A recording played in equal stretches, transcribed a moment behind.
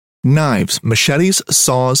Knives, machetes,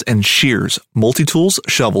 saws, and shears, multi-tools,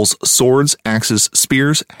 shovels, swords, axes,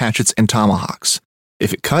 spears, hatchets, and tomahawks.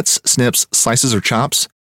 If it cuts, snips, slices, or chops,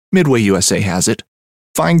 Midway USA has it.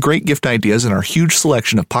 Find great gift ideas in our huge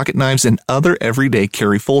selection of pocket knives and other everyday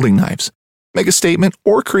carry folding knives. Make a statement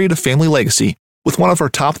or create a family legacy with one of our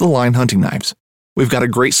top-of-the-line hunting knives. We've got a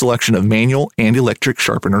great selection of manual and electric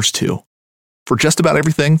sharpeners, too. For just about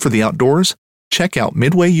everything for the outdoors, check out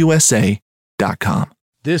MidwayUSA.com.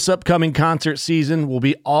 This upcoming concert season will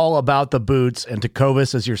be all about the boots, and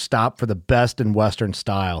Tecovas is your stop for the best in Western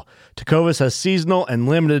style. Tecovas has seasonal and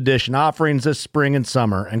limited edition offerings this spring and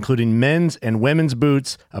summer, including men's and women's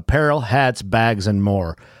boots, apparel, hats, bags, and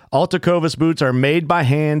more. All Tecovas boots are made by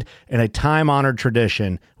hand in a time-honored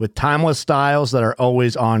tradition with timeless styles that are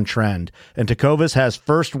always on trend. And Tecovas has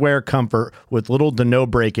first wear comfort with little to no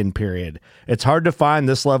break-in period. It's hard to find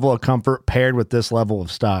this level of comfort paired with this level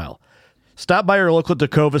of style. Stop by your local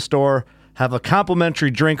Tecovas store, have a complimentary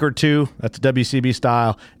drink or two, that's WCB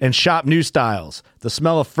style, and shop new styles. The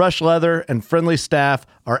smell of fresh leather and friendly staff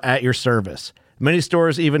are at your service. Many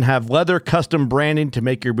stores even have leather custom branding to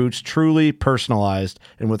make your boots truly personalized.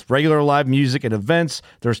 And with regular live music and events,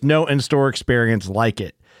 there's no in-store experience like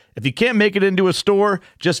it. If you can't make it into a store,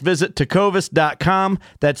 just visit tecovas.com.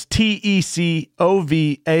 That's TECOVAS.com.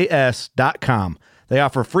 They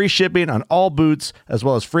offer free shipping on all boots, as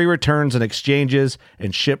well as free returns and exchanges,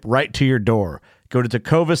 and ship right to your door. Go to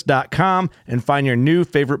tecovas.com and find your new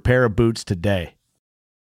favorite pair of boots today.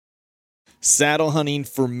 Saddle hunting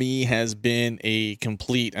for me has been a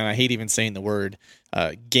complete, and I hate even saying the word,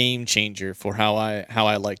 game changer for how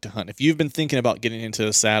I like to hunt. If you've been thinking about getting into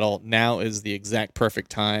a saddle, now is the exact perfect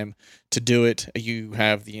time to do it. You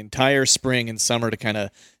have the entire spring and summer to kind of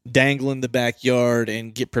dangle in the backyard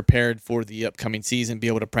and get prepared for the upcoming season, be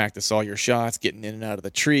able to practice all your shots, getting in and out of the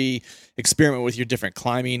tree, experiment with your different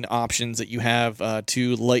climbing options that you have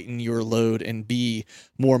to lighten your load and be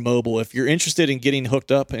more mobile. If you're interested in getting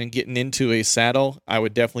hooked up and getting into a saddle, I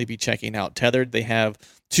would definitely be checking out Tethered. They have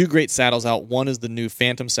two great saddles out. One is the new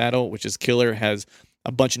Phantom saddle, which is killer, has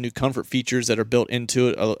a bunch of new comfort features that are built into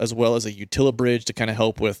it, as well as a UtiliBridge to kind of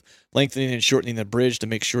help with lengthening and shortening the bridge to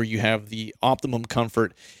make sure you have the optimum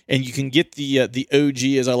comfort. And you can get the OG,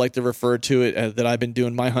 as I like to refer to it, that I've been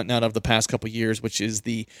doing my hunting out of the past couple years, which is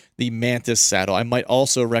the Mantis saddle. I might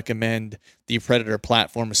also recommend the Predator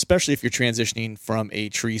platform, especially if you're transitioning from a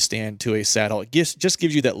tree stand to a saddle. It just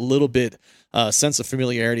gives you that little bit sense of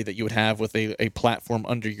familiarity that you would have with a platform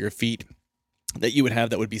under your feet that you would have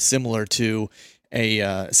that would be similar to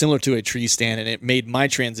a tree stand, and it made my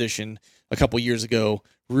transition a couple years ago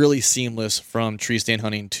really seamless from tree stand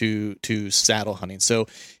hunting to saddle hunting. So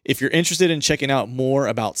if you're interested in checking out more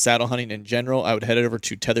about saddle hunting in general, I would head over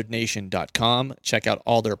to tetherednation.com, check out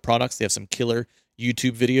all their products. They have some killer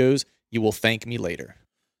YouTube videos. You will thank me later.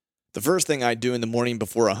 The first thing I do in the morning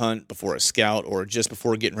before a hunt, before a scout, or just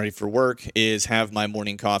before getting ready for work is have my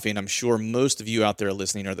morning coffee, and I'm sure most of you out there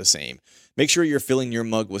listening are the same. Make sure you're filling your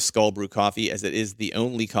mug with Skull Brew coffee, as it is the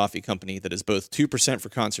only coffee company that is both 2% for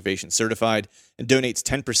conservation certified and donates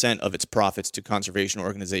 10% of its profits to conservation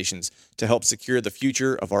organizations to help secure the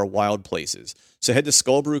future of our wild places. So head to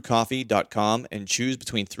skullbrewcoffee.com and choose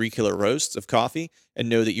between 3 killer roasts of coffee and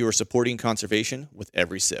know that you are supporting conservation with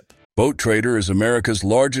every sip. Boat Trader is America's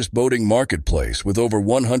largest boating marketplace with over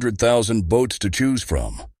 100,000 boats to choose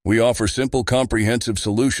from. We offer simple, comprehensive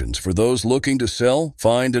solutions for those looking to sell,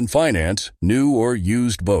 find, and finance new or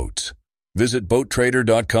used boats. Visit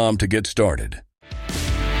BoatTrader.com to get started.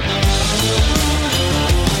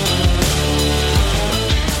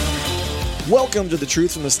 Welcome to the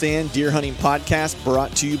Truth from the Stand Deer Hunting Podcast,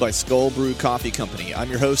 brought to you by Skull Brew Coffee Company. I'm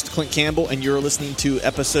your host, Clint Campbell, and you're listening to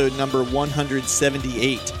episode number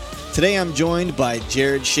 178. Today I'm joined by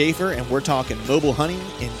Jared Schaefer, and we're talking mobile hunting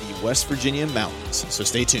in the West Virginia mountains. So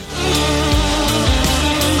stay tuned.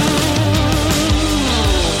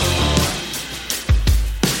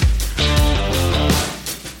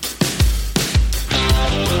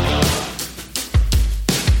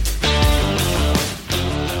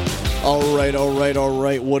 All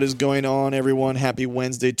right. What is going on, everyone? Happy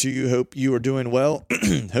Wednesday to you. Hope you are doing well.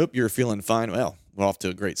 Hope you're feeling fine. Well, we're off to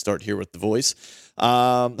a great start here with the voice.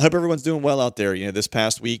 Hope everyone's doing well out there. You know, this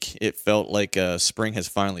past week, it felt like spring has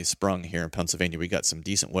finally sprung here in Pennsylvania. We got some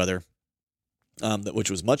decent weather,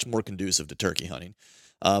 which was much more conducive to turkey hunting,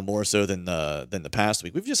 more so than the past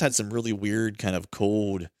week. We've just had some really weird kind of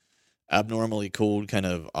cold, abnormally cold, kind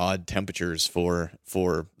of odd temperatures for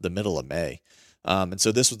the middle of May. And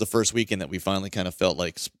so this was the first weekend that we finally kind of felt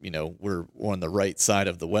like, you know, we're on the right side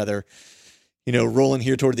of the weather. rolling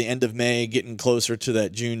here toward the end of May, getting closer to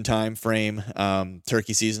that June time frame.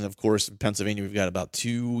 Turkey season, of course, in Pennsylvania, we've got about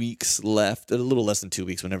 2 weeks left, a little less than 2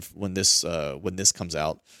 weeks when this comes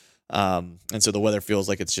out. And so the weather feels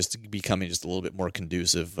like it's just becoming just a little bit more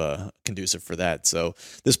conducive for that. So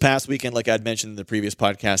this past weekend, like I'd mentioned in the previous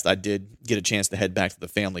podcast, I did get a chance to head back to the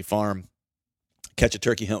family farm, catch a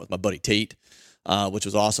turkey hunt with my buddy Tate, which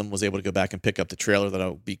was awesome. Was able to go back and pick up the trailer that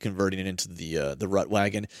I'll be converting it into the rut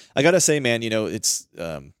wagon. I gotta say, man, it's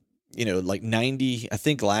like 90. I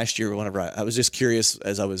think last year, whenever I was just curious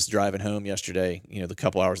as I was driving home yesterday, the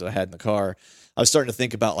couple hours that I had in the car, I was starting to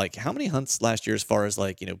think about like how many hunts last year, as far as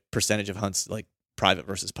like percentage of hunts like private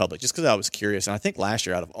versus public, just because I was curious. And I think last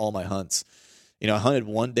year, out of all my hunts, I hunted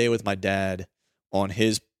one day with my dad on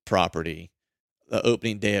his property, the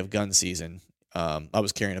opening day of gun season. I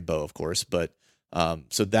was carrying a bow, of course, but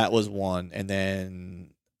so that was one. And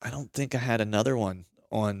then I don't think I had another one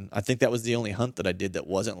on. I think that was the only hunt that I did that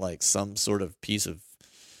wasn't like some sort of piece of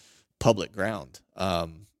public ground.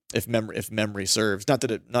 If memory serves, not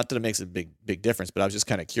that it makes a big difference, but I was just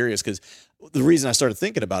kind of curious because the reason I started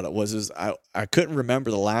thinking about it was I couldn't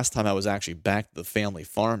remember the last time I was actually back to the family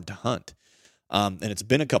farm to hunt. And it's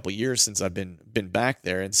been a couple years since I've been back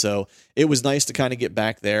there. And so it was nice to kind of get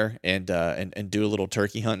back there and do a little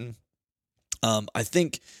turkey hunting. I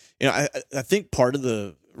think, I think part of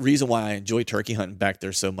the reason why I enjoy turkey hunting back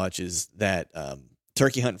there so much is that,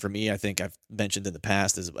 turkey hunting for me, I think I've mentioned in the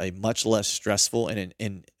past, is a much less stressful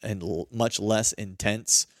and much less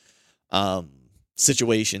intense,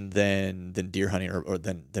 situation than deer hunting or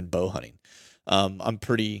than bow hunting. I'm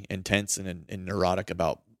pretty intense and neurotic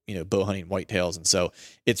about, bow hunting whitetails. And so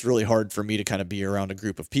it's really hard for me to kind of be around a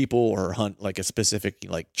group of people or hunt like a specific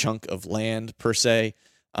like chunk of land per se.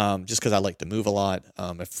 Just because I like to move a lot.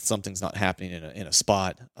 If something's not happening in a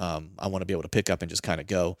spot, I want to be able to pick up and just kind of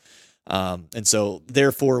go. And so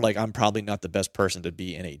therefore, like, I'm probably not the best person to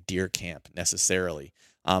be in a deer camp necessarily.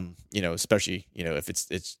 Especially, if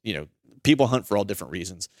it's people hunt for all different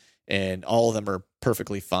reasons, and all of them are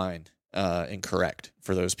perfectly fine, and correct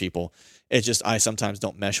for those people. It's just, I sometimes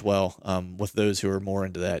don't mesh well, with those who are more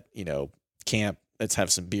into that, camp, let's have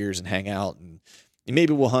some beers and hang out, and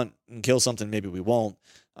maybe we'll hunt and kill something. Maybe we won't.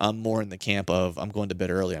 I'm more in the camp of, I'm going to bed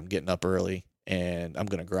early, I'm getting up early, and I'm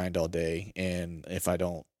going to grind all day. And if I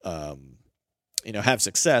don't, have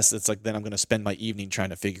success, it's like, then I'm going to spend my evening trying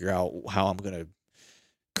to figure out how I'm going to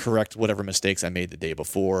correct whatever mistakes I made the day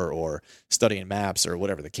before, or studying maps, or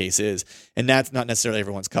whatever the case is. And that's not necessarily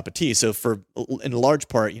everyone's cup of tea. So in large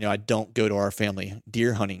part, I don't go to our family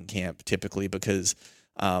deer hunting camp typically because,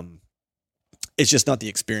 it's just not the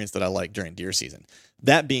experience that I like during deer season.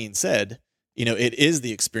 That being said, it is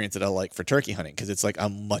the experience that I like for turkey hunting, because it's like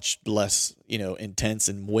I'm much less, intense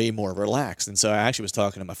and way more relaxed. And so I actually was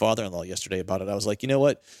talking to my father-in-law yesterday about it. I was like, you know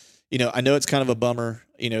what? I know it's kind of a bummer,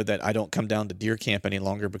 that I don't come down to deer camp any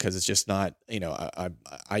longer, because it's just not,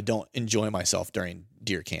 I don't enjoy myself during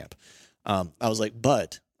deer camp. I was like,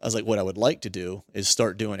 what I would like to do is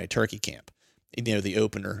start doing a turkey camp, the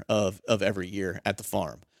opener of every year at the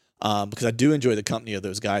farm. Because I do enjoy the company of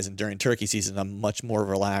those guys, and during turkey season, I'm much more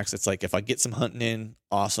relaxed. It's like, if I get some hunting in,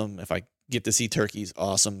 awesome. If I get to see turkeys,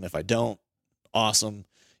 awesome. If I don't, awesome.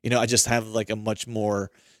 I just have like a much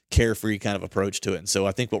more carefree kind of approach to it. And so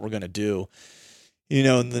I think what we're going to do,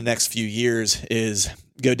 in the next few years, is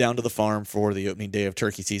go down to the farm for the opening day of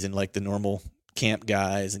turkey season, like the normal camp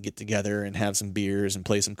guys, and get together and have some beers and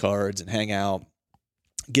play some cards and hang out,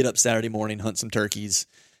 get up Saturday morning, hunt some turkeys.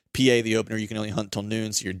 PA, the opener, you can only hunt till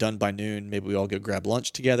noon, so you're done by noon. Maybe we all go grab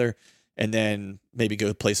lunch together, and then maybe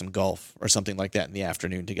go play some golf or something like that in the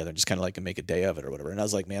afternoon together, just kind of like make a day of it or whatever. And I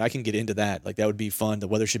was like, man, I can get into that. Like, that would be fun. The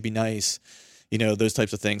weather should be nice, those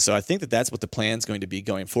types of things. So I think that that's what the plan's going to be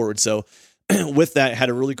going forward. So with that, had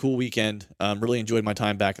a really cool weekend. Really enjoyed my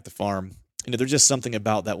time back at the farm. There's just something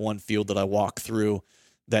about that one field that I walk through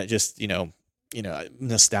that just,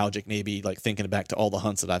 nostalgic, maybe, like thinking back to all the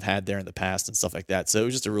hunts that I've had there in the past and stuff like that. So it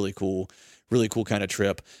was just a really cool kind of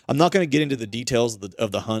trip. I'm not going to get into the details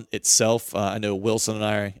of the hunt itself. I know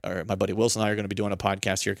my buddy Wilson and I are going to be doing a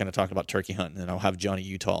podcast here, kind of talking about turkey hunting, and I'll have Johnny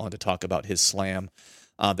Utah on to talk about his slam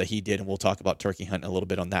that he did, and we'll talk about turkey hunting a little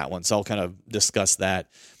bit on that one. So I'll kind of discuss that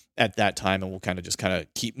at that time, and we'll kind of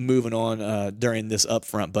keep moving on during this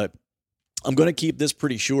upfront. But I'm going to keep this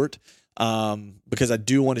pretty short, because I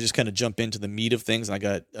do want to just kind of jump into the meat of things. And I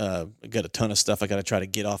got a ton of stuff I got to try to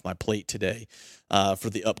get off my plate today, for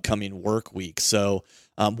the upcoming work week. So,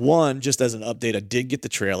 one, just as an update, I did get the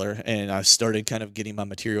trailer, and I started kind of getting my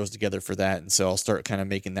materials together for that. And so I'll start kind of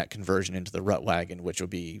making that conversion into the rut wagon, which will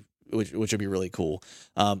be which would be really cool.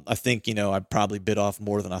 I think, I probably bit off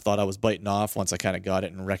more than I thought I was biting off once I kind of got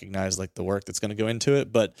it and recognized like the work that's going to go into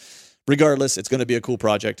it. But regardless, it's going to be a cool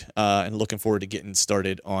project, and looking forward to getting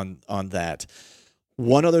started on that.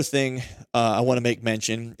 One other thing I want to make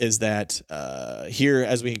mention is that here,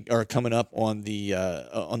 as we are coming up on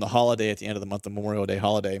the holiday at the end of the month, the Memorial Day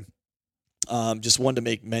holiday, just wanted to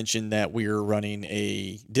make mention that we're running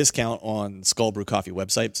a discount on Skull Brew Coffee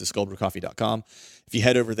website, so skullbrewcoffee.com. If you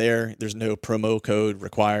head over there, there's no promo code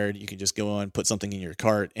required. You can just go on, put something in your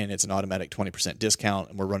cart, and it's an automatic 20% discount,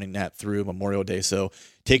 and we're running that through Memorial Day. So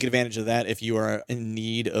take advantage of that if you are in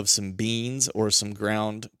need of some beans or some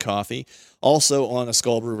ground coffee. Also, on a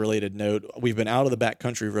Skull Brew related note, we've been out of the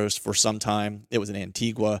backcountry roast for some time. It was in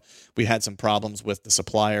Antigua. We had some problems with the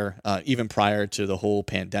supplier, even prior to the whole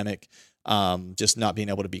pandemic. Just not being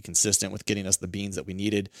able to be consistent with getting us the beans that we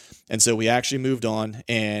needed. And so we actually moved on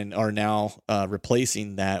and are now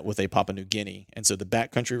replacing that with a Papua New Guinea. And so the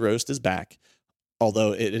backcountry roast is back,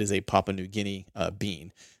 although it is a Papua New Guinea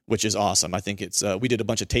bean, which is awesome. I think it's we did a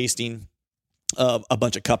bunch of tasting, a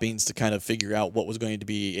bunch of cuppings to kind of figure out what was going to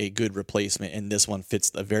be a good replacement, and this one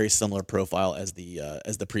fits a very similar profile as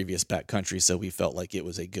the previous backcountry. So we felt like it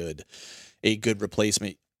was a good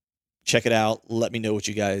replacement. Check it out. Let me know what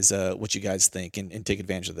you guys think, and take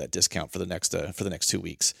advantage of that discount for the next 2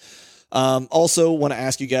 weeks. Also want to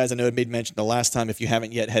ask you guys, I know I made mention the last time, if you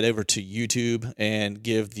haven't yet, head over to YouTube and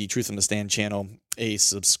give the Truth from the Stand channel a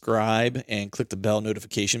subscribe and click the bell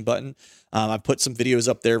notification button. I've put some videos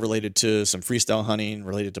up there related to some freestyle hunting,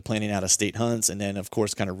 related to planning out of state hunts, and then of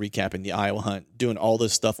course kind of recapping the Iowa hunt, doing all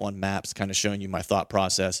this stuff on maps, kind of showing you my thought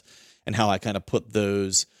process and how I kind of put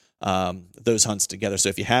those hunts together. So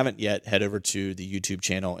if you haven't yet, head over to the YouTube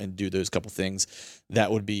channel and do those couple things.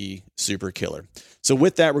 That would be super killer. So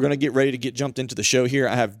with that, we're going to get ready to get jumped into the show here.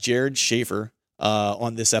 I have Jared Schaefer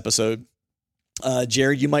on this episode.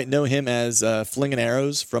 Jared, you might know him as Flinging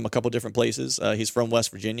Arrows from a couple different places. He's from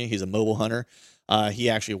West Virginia. He's a mobile hunter.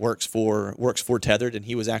 He actually works for Tethered, and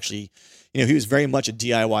he was actually, he was very much a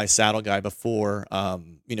DIY saddle guy before,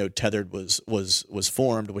 Tethered was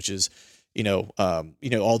formed, which is,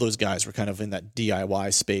 all those guys were kind of in that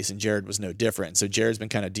DIY space, and Jared was no different. So Jared's been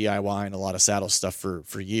kind of DIYing a lot of saddle stuff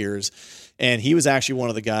for years. And he was actually one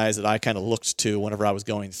of the guys that I kind of looked to whenever I was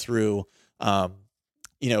going through,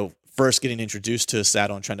 first getting introduced to a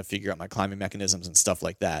saddle and trying to figure out my climbing mechanisms and stuff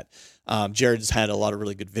like that. Jared's had a lot of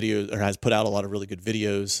really good videos, or has put out a lot of really good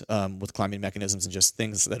videos with climbing mechanisms and just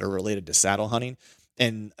things that are related to saddle hunting.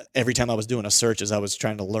 And every time I was doing a search, as I was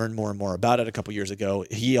trying to learn more and more about it a couple years ago,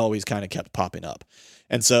 he always kind of kept popping up.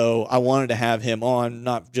 And so I wanted to have him on,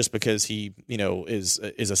 not just because he, is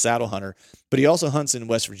a saddle hunter, but he also hunts in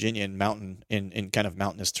West Virginia in kind of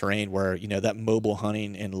mountainous terrain where, that mobile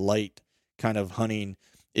hunting and light kind of hunting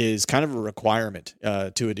is kind of a requirement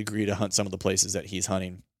to a degree to hunt some of the places that he's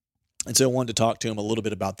hunting. And so I wanted to talk to him a little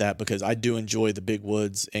bit about that, because I do enjoy the big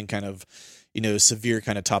woods and kind of, severe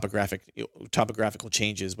kind of topographical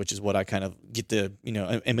changes, which is what I kind of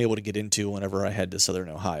am able to get into whenever I head to Southern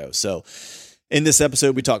Ohio. So in this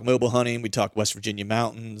episode, we talk mobile hunting, we talk West Virginia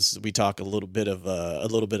mountains, we talk a little bit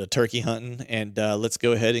of turkey hunting, and let's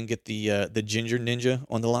go ahead and get the Ginger Ninja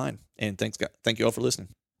on the line. And thank you all for listening.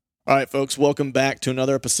 All right, folks, welcome back to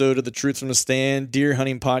another episode of the Truth from the Stand Deer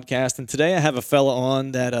Hunting Podcast. And today I have a fella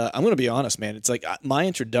on that I'm going to be honest, man. It's like my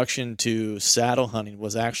introduction to saddle hunting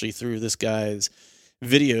was actually through this guy's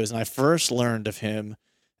videos. And I first learned of him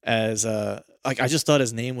as I just thought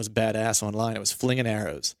his name was badass online. It was Flinging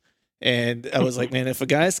Arrows. And I was like, man, if a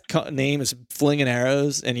guy's name is Flinging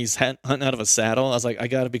Arrows and he's hunting out of a saddle, I was like, I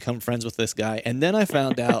got to become friends with this guy. And then I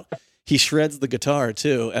found out he shreds the guitar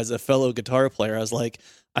too. As a fellow guitar player, I was like,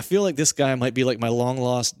 I feel like this guy might be like my long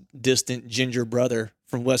lost, distant ginger brother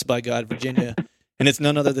from West by God, Virginia. And it's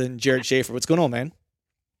none other than Jared Schaefer. What's going on, man?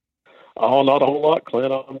 Oh, not a whole lot,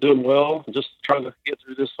 Clint. I'm doing well. I'm just trying to get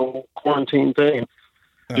through this whole quarantine thing.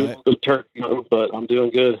 Doing a good turkey, but I'm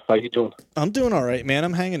doing good. How you doing? I'm doing all right, man.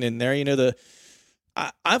 I'm hanging in there.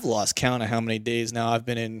 I've lost count of how many days now I've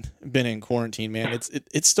been in quarantine, man.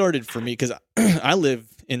 It started for me because I live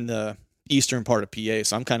in the eastern part of PA,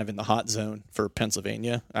 so I'm kind of in the hot zone for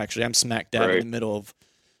Pennsylvania. Actually, I'm smack dab in the middle of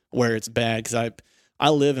where it's bad, because I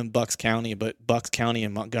live in Bucks County, but Bucks County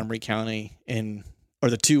and Montgomery County are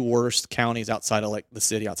the two worst counties outside of like the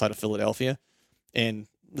city, outside of Philadelphia, and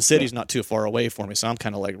the city's not too far away for me, so I'm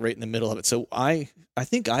kind of like right in the middle of it. So I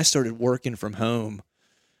think I started working from home,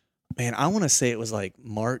 man, I want to say it was like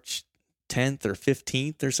March 10th or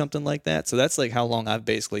 15th or something like that. So that's like how long I've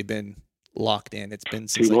basically been locked in. It's been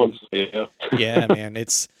since 2 months. Yeah. Yeah, man.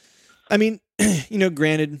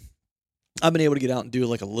 Granted, I've been able to get out and do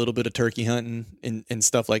like a little bit of turkey hunting and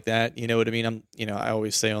stuff like that. You know what I mean? I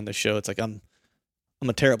always say on the show, it's like I'm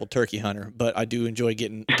a terrible turkey hunter, but I do enjoy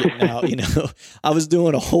getting out. I was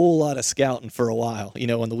doing a whole lot of scouting for a while,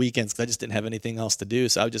 on the weekends, because I just didn't have anything else to do.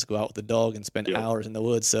 So I would just go out with the dog and spend hours in the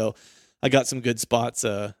woods. So I got some good spots,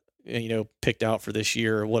 picked out for this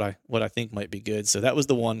year, what I think might be good. So that was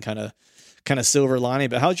the one kind of silver lining.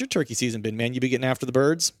 But how's your turkey season been, man? You been getting after the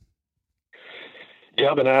birds? Yeah,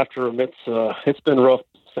 I've been after them. It's been rough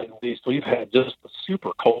to say the least. We've had just a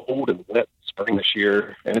super cold and wet spring this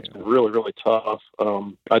year, and it's been really, really tough.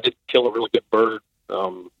 I did kill a really good bird,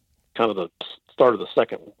 kind of the start of the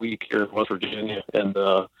second week here in West Virginia, and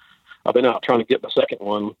I've been out trying to get my second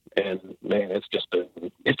one, and man, it's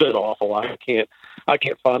been awful. I can't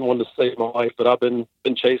find one to save my life, but I've been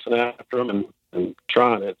chasing after them and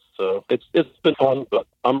trying it. So it's been fun, but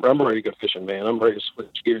I'm ready to go fishing, man. I'm ready to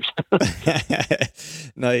switch gears.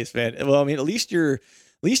 Nice, man. Well, I mean, at least you're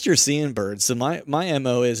seeing birds. So my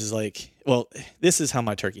MO is like, well, this is how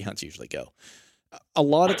my turkey hunts usually go. A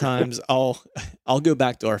lot of times I'll go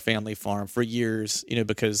back to our family farm for years,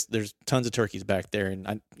 because there's tons of turkeys back there,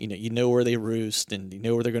 and you know where they roost, and you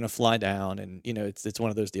know where they're going to fly down, and it's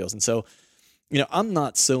one of those deals. And so, I'm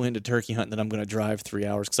not so into turkey hunting that I'm going to drive 3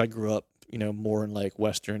 hours, because I grew up, more in like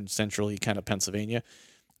western, centrally kind of Pennsylvania.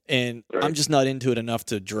 And right. I'm just not into it enough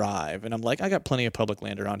to drive. And I'm like, I got plenty of public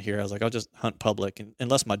land around here. I was like, I'll just hunt public. And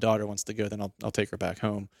unless my daughter wants to go, then I'll take her back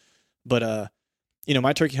home. But,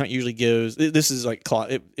 my turkey hunt usually goes, this is like,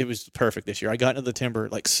 it was perfect this year. I got into the timber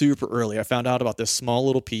like super early. I found out about this small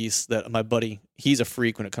little piece that my buddy, he's a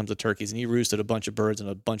freak when it comes to turkeys, and he roosted a bunch of birds in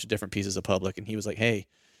a bunch of different pieces of public. And he was like, hey,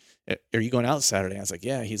 are you going out Saturday? I was like,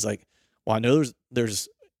 yeah. He's like, well, I know there's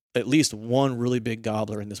at least one really big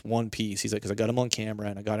gobbler in this one piece. He's like, because I got him on camera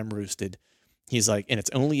and I got him roosted. He's like, and it's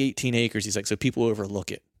only 18 acres. He's like, so people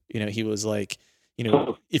overlook it. He was like,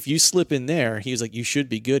 if you slip in there, he was like, you should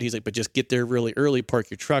be good. He's like, but just get there really early, park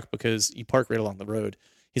your truck, because you park right along the road.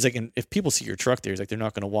 He's like, and if people see your truck there, he's like, they're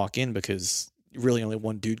not going to walk in, because really only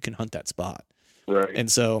one dude can hunt that spot. Right.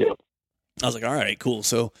 And so I was like, all right, cool.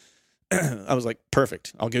 So I was like,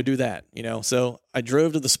 perfect. I'll go do that. So I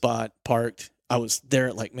drove to the spot, parked. I was there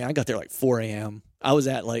at I got there like 4 a.m. I was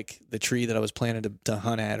at like the tree that I was planning to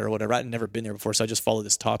hunt at or whatever. I'd never been there before. So I just followed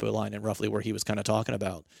this topo line and roughly where he was kind of talking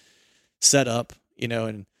about. Set up, and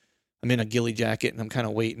I'm in a ghillie jacket and I'm kind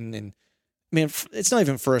of waiting, and man, it's not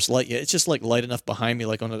even first light yet. It's just like light enough behind me,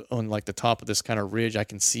 like on like the top of this kind of ridge. I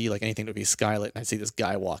can see like anything that would be skylit, and I see this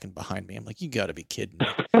guy walking behind me. I'm like, you gotta be kidding me.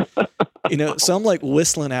 So I'm like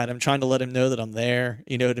whistling at him, trying to let him know that I'm there.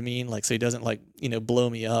 You know what I mean? Like, so he doesn't blow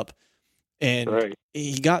me up. And right.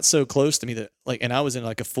 He got so close to me that and I was in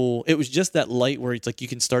like it was just that light where it's like you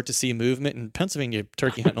can start to see movement. And Pennsylvania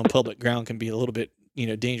turkey hunting on public ground can be a little bit,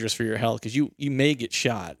 dangerous for your health, because you may get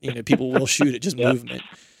shot. People will shoot at just movement.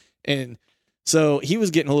 And so he was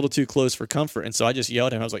getting a little too close for comfort. And so I just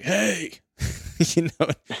yelled at him. I was like, hey, and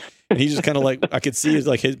he just kind of I could see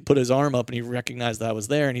he put his arm up and he recognized that I was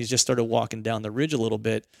there, and he just started walking down the ridge a little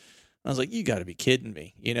bit. I was like, you got to be kidding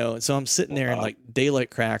me, And so I'm sitting there and daylight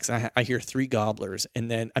cracks. And I hear 3 gobblers. And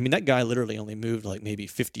then, that guy literally only moved maybe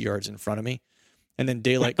 50 yards in front of me. And then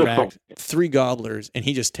daylight cracked, 3 gobblers, and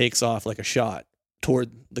he just takes off like a shot toward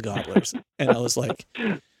the gobblers. And I was like,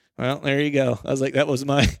 well, there you go. I was like, that was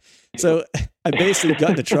so I basically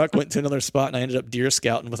got in the truck, went to another spot, and I ended up deer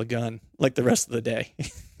scouting with a gun like the rest of the day.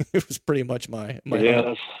 It was pretty much my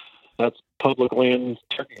yeah, that's public land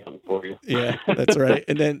turkey hunting for you. Yeah, that's right.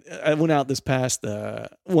 And then I went out this past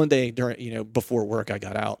one day during, before work. I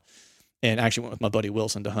got out and actually went with my buddy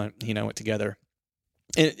Wilson to hunt. He and I went together,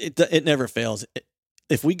 and it never fails.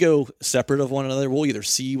 If we go separate of one another, we'll either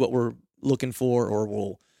see what we're looking for, or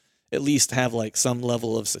we'll at least have some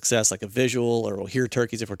level of success, like a visual, or we'll hear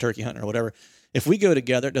turkeys if we're turkey hunting or whatever. If we go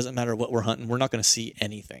together, it doesn't matter what we're hunting. We're not going to see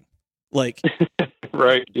anything.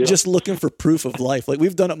 Right. Yeah. Just looking for proof of life.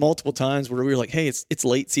 We've done it multiple times where we were like, hey, it's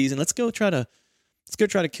late season. Let's go try to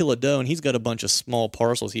kill a doe. And he's got a bunch of small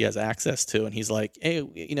parcels he has access to. And he's like, hey,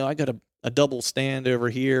 I got a double stand over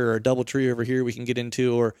here, or a double tree over here we can get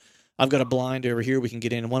into, or I've got a blind over here we can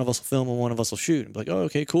get in, and one of us will film and one of us will shoot. And be like, oh,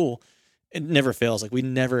 okay, cool. It never fails.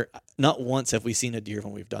 Not once have we seen a deer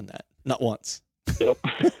when we've done that. Not once. Yep.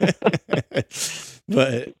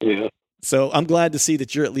 But yeah. So I'm glad to see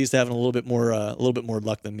that you're at least having a little bit more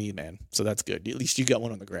luck than me, man. So that's good. At least you got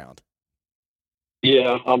one on the ground.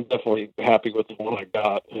 Yeah, I'm definitely happy with the one I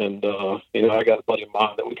got. And, I got a buddy of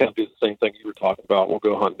mine that we kind of do the same thing you were talking about. We'll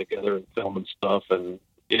go hunting together and film and stuff. And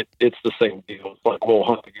it's the same deal. It's we'll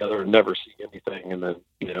hunt together and never see anything, and then,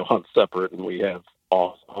 hunt separate, and we have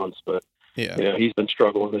awesome hunts. But Yeah. you know, he's been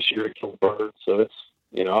struggling this year to kill birds. So it's,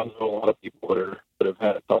 you know, I know a lot of people that have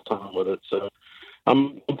had a tough time with it. So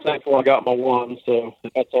I'm thankful I got my one. So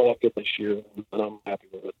if that's all I get this year, and I'm happy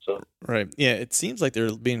with it. So Right. Yeah. It seems like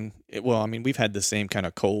they're being, well, I mean, we've had the same kind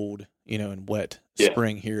of cold, you know, and wet Yeah.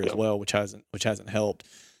 spring here as well, which hasn't helped.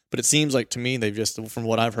 But it seems like to me, they've just, from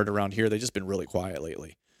what I've heard around here, they've just been really quiet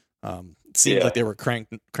lately. It seems Yeah. like they were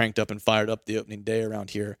cranked up and fired up the opening day around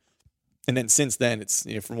here. And then since then, it's,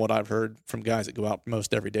 you know, from what I've heard from guys that go out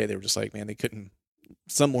most every day, they were just like, man,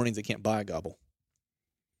 some mornings they can't buy a gobble.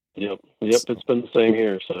 Yep. It's been the same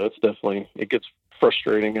here. So it gets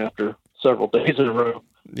frustrating after several days in a row.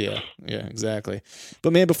 Yeah, exactly.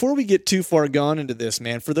 But man, before we get too far gone into this,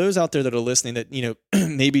 man, for those out there that are listening that, you know,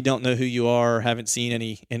 maybe don't know who you are, or haven't seen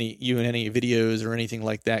any you in any videos or anything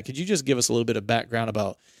like that, could you just give us a little bit of background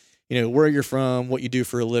about, you know, where you're from, what you do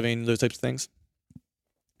for a living, those types of things?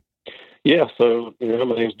 Yeah. So, you know,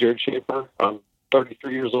 my name's Jared Schaefer. I'm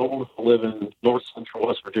 33 years old. I live in north central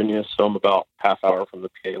West Virginia. So I'm about half hour from the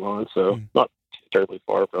PA line. So not terribly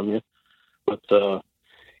far from you, but,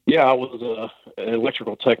 yeah, I was an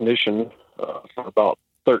electrical technician for about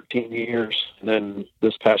 13 years, and then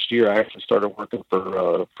this past year I actually started working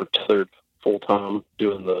for Tethered full time,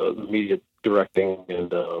 doing the media directing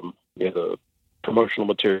and you know, the promotional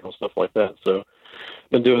material, stuff like that. So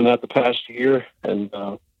been doing that the past year, and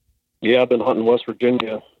yeah, I've been hunting West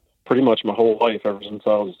Virginia pretty much my whole life, ever since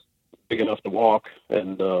I was big enough to walk,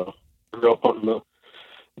 and grew up hunting the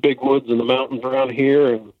big woods and the mountains around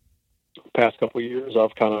here. And past couple of years,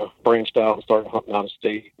 I've kind of branched out and started hunting out of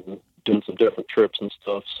state and doing some different trips and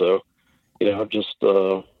stuff. So, you know, I've just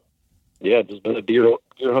been a deer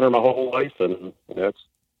hunter my whole life, and you know, it's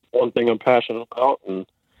one thing I'm passionate about. And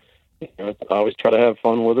you know, I always try to have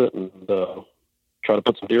fun with it and try to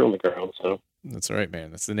put some deer on the ground. So That's right,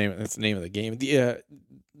 man. That's the name of the game.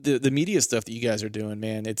 The media stuff that you guys are doing,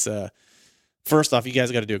 man. It's first off, you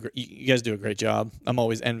guys do a great job. I'm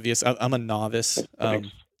always envious. I'm a novice.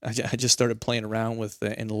 I just started playing around with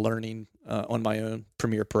and learning on my own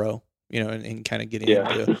Premiere Pro, you know, and kind of getting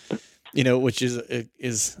into, you know, which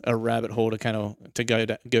is a rabbit hole to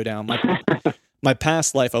go down. My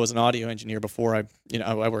past life, I was an audio engineer before I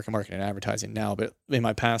work in marketing and advertising now, but in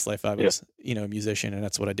my past life, I was, you know, a musician, and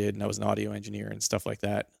that's what I did. And I was an audio engineer and stuff like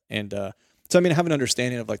that. And so, I mean, I have an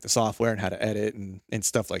understanding of like the software and how to edit and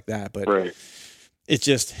stuff like that, but right. It's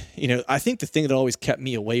just, you know, I think the thing that always kept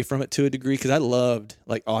me away from it to a degree, because I loved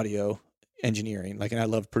like audio engineering, like, and I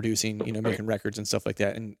loved producing, you know, making records and stuff like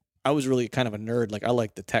that. And I was really kind of a nerd. Like, I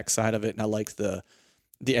liked the tech side of it, and I liked the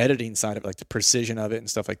editing side of it, like the precision of it and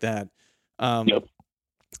stuff like that.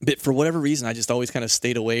 But for whatever reason, I just always kind of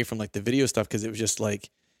stayed away from like the video stuff, because it was just like,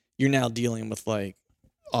 you're now dealing with like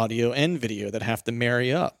audio and video that have to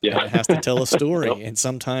marry up. Yeah. And it has to tell a story. And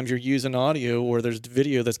sometimes you're using audio or there's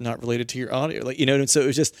video that's not related to your audio. Like, you know, and so it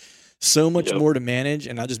was just so much more to manage.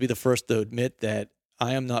 And I'll just be the first to admit that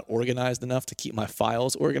I am not organized enough to keep my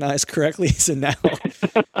files organized correctly. So now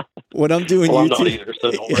when I'm doing I'm YouTube, not either,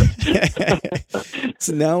 so don't worry.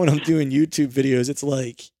 so now when I'm doing YouTube videos, it's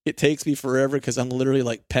like, it takes me forever, because I'm literally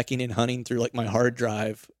like pecking and hunting through like my hard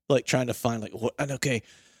drive, like trying to find like, okay,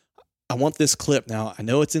 I want this clip now. I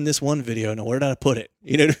know it's in this one video. Now, where did I put it?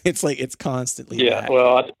 You know, it's like, it's constantly. Yeah. back.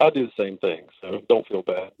 Well, I do the same thing, so don't feel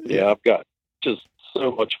bad. Yeah. I've got just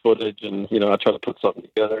so much footage, and, you know, I try to put something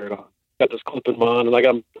together, and I got this clip in mind,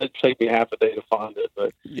 and it'd take me half a day to find it,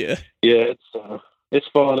 but yeah, it's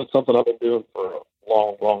fun. It's something I've been doing for a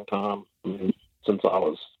long, long time. I mean, since I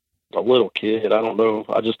was a little kid. I don't know.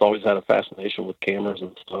 I just always had a fascination with cameras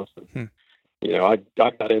and stuff. And, you know, I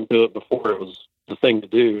got into it before it was the thing to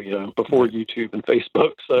do, you know, before YouTube and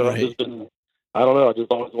Facebook. So I've just been, I don't know, I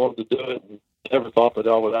just always wanted to do it, and never thought that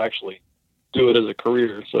I would actually do it as a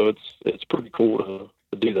career. So it's pretty cool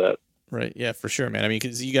to do that. Right. Yeah, for sure, man. I mean,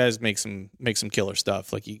 because you guys make some killer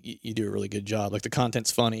stuff. Like you do a really good job. Like the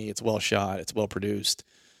content's funny. It's well shot. It's well produced.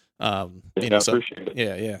 You know, I appreciate it.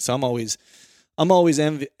 Yeah. So I'm always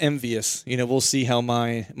envious. You know, we'll see how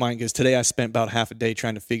mine goes. Today I spent about half a day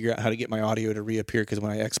trying to figure out how to get my audio to reappear, because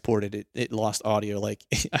when I exported it lost audio. Like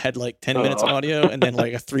I had like 10 minutes of audio, and then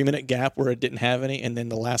like a 3-minute gap where it didn't have any, and then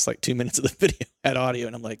the last like 2 minutes of the video had audio,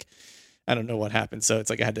 and I'm like, I don't know what happened. So it's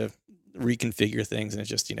like I had to reconfigure things, and it's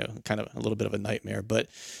just, you know, kind of a little bit of a nightmare. But,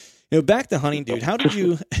 you know, back to hunting, dude. How did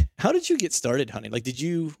you get started hunting? Like, do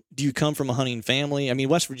you come from a hunting family? I mean,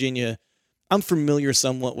 West Virginia, I'm familiar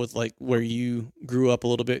somewhat with like where you grew up a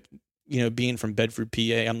little bit, you know, being from Bedford, PA.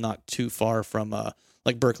 I'm not too far from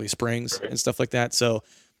like Berkeley Springs and stuff like that. So,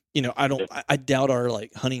 you know, I doubt our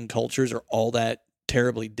like hunting cultures are all that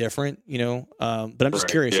terribly different, but I'm just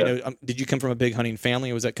curious, did you come from a big hunting family,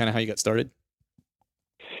 or was that kind of how you got started?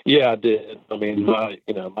 Yeah, I did. I mean, my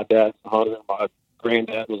dad's a hunter. My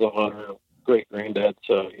granddad was a hunter, great granddad.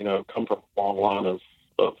 So, come from a long line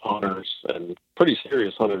of hunters and pretty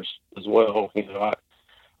serious hunters as well. I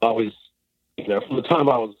always, from the time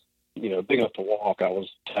I was, big enough to walk, I was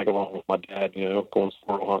tagging along with my dad, going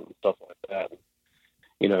squirrel hunting and stuff like that.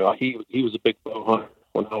 He was a big bow hunter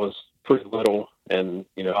when I was pretty little, and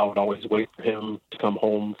I would always wait for him to come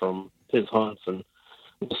home from his hunts and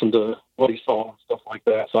listen to what he saw and stuff like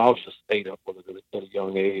that. So I was just ate up with it at a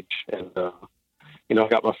young age, and I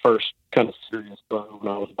got my first kind of serious bow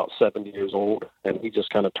when I was about 7 years old, and he just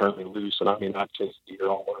kind of turned me loose. And I mean, I chased deer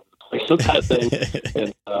all over the place with that thing,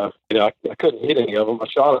 and I couldn't hit any of them. I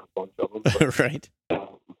shot a bunch of them, but, right.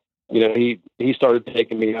 He started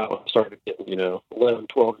taking me out. I started getting 11,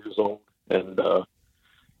 12 years old, and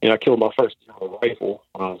I killed my first deer with a rifle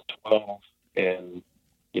when I was 12, and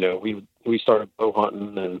we started bow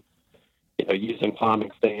hunting and using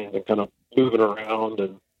climbing stands and kind of moving around,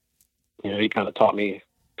 and he kind of taught me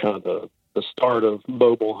kind of the start of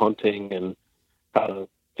mobile hunting and how to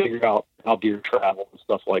figure out how deer travel and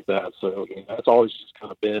stuff like that. So that's always just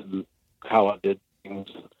kind of been how I did things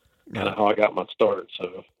and kind of how I got my start.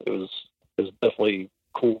 So it was definitely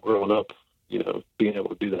cool growing up, being able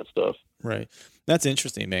to do that stuff. Right. That's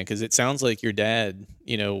interesting, man, because it sounds like your dad,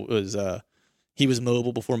 was he was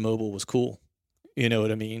mobile before mobile was cool. You know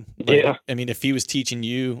what I mean? Yeah. I mean, if he was teaching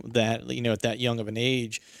you that, at that young of an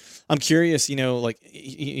age, I'm curious, like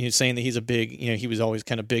saying that he's a big, he was always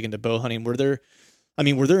kind of big into bow hunting. Were there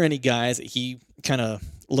any guys that he kind of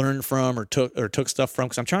learned from or took stuff from?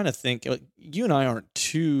 Because I'm trying to think, you and I aren't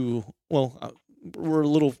too, well,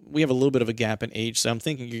 we have a little bit of a gap in age. So I'm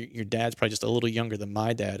thinking your dad's probably just a little younger than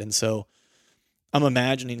my dad. And so I'm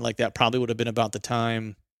imagining like that probably would have been about the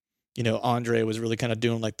time, Andre was really kind of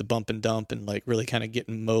doing like the bump and dump and like really kind of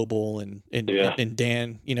getting mobile and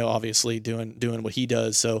Dan, obviously doing what he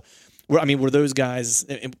does. So were those guys,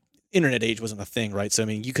 internet age wasn't a thing, right? So, I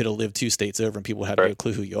mean, you could have lived 2 states over and people had no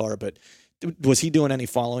clue who you are, but was he doing any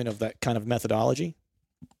following of that kind of methodology?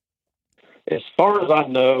 As far as I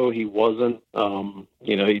know, he wasn't,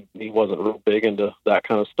 he wasn't real big into that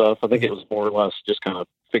kind of stuff. I think it was more or less just kind of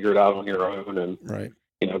figure it out on your own and, right.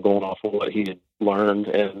 Going off of what he had learned.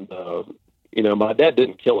 And, my dad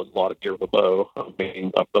didn't kill a lot of deer with a bow. I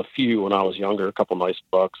mean, a few when I was younger, a couple nice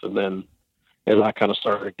bucks. And then as I kind of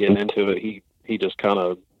started getting into it, he just kind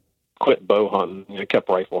of quit bow hunting, kept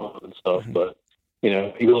rifle hunting and stuff. Mm-hmm. But,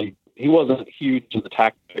 he wasn't huge in the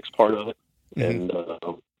tactics part of it. Mm-hmm.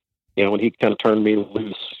 And, when he kind of turned me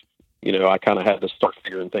loose, I kind of had to start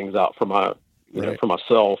figuring things out for for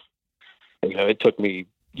myself. And, it took me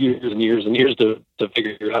years and years and years to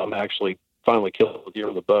figure it out and actually finally kill a deer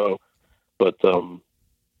with a bow. But,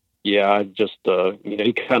 I just,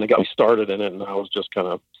 he kind of got me started in it, and I was just kind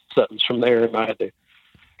of setting from there, and I had to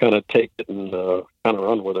kind of take it and kind of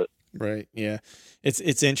run with it. Right. Yeah.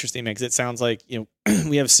 It's interesting, man, because it sounds like,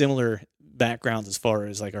 we have similar backgrounds as far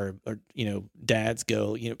as like our dads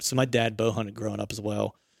go. So my dad bow hunted growing up as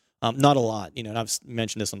well. Not a lot, and I've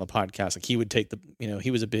mentioned this on the podcast. Like he would take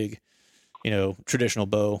he was a big, traditional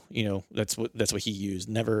bow. That's what he used.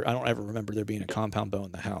 I don't ever remember there being a compound bow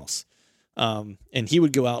in the house. And he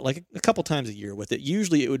would go out like a couple times a year with it.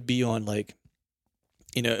 Usually it would be on like,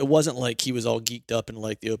 it wasn't like he was all geeked up and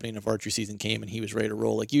like the opening of archery season came and he was ready to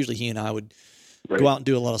roll. Like usually he and I would go out and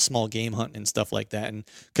do a lot of small game hunting and stuff like that. And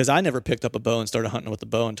because I never picked up a bow and started hunting with a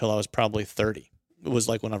bow until I was probably 30. It was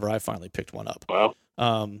like whenever I finally picked one up. Wow.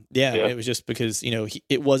 It was just because,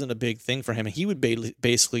 it wasn't a big thing for him. And he would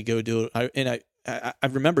basically go do it. I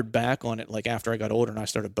remembered back on it, like after I got older and I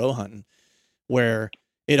started bow hunting, where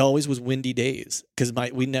it always was windy days. Cause I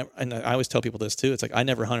always tell people this too. It's like, I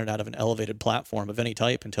never hunted out of an elevated platform of any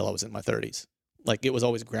type until I was in my 30s. Like it was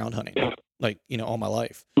always ground hunting, like, all my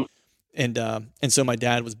life. And so my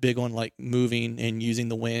dad was big on like moving and using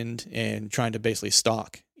the wind and trying to basically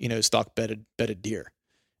stalk bedded deer.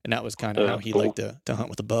 And that was kind of how he liked to hunt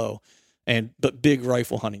with a bow, but big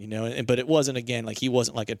rifle hunting, but it wasn't, again, like he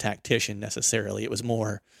wasn't like a tactician necessarily. It was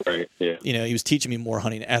more, right. Yeah. He was teaching me more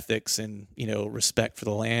hunting ethics and, respect for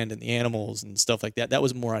the land and the animals and stuff like that. That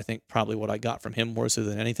was more, I think, probably what I got from him more so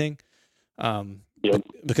than anything.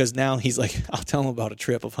 Because now he's like, I'll tell him about a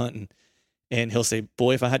trip of hunting and he'll say,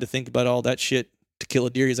 boy, if I had to think about all that shit to kill a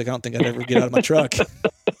deer, he's like, I don't think I'd ever get out of my truck.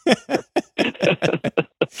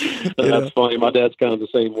 That's funny. My dad's kind of the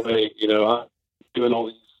same way. I'm doing all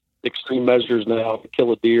these extreme measures now to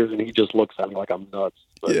kill a deer, and he just looks at me like I'm nuts.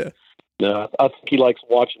 But, I think he likes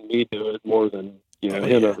watching me do it more than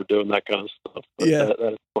him ever doing that kind of stuff. But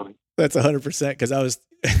that is funny. That's 100%. Because I was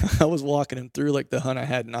I was walking him through like the hunt I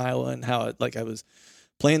had in Iowa and how I was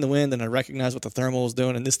playing the wind and I recognized what the thermal was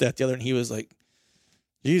doing and this, that, the other. And he was like,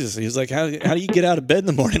 Jesus, he was like, how do you get out of bed in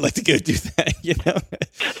the morning like to go do that,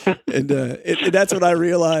 And that's what I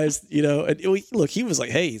realized, And look, he was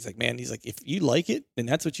like, hey, he's like, man, he's like, if you like it and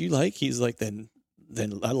that's what you like, he's like, then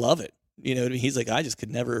I love it. He's like, I just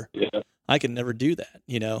could never, I could never do that,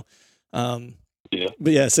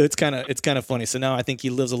 But yeah, so it's kind of funny. So now I think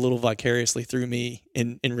he lives a little vicariously through me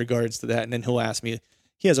in regards to that. And then he'll ask me,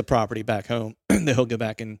 he has a property back home that he'll go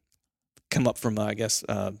back and come up from, I guess,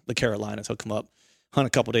 the Carolinas. He'll come up, hunt a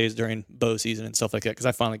couple days during bow season and stuff like that. Because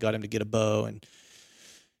I finally got him to get a bow and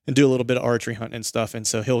do a little bit of archery hunting and stuff. And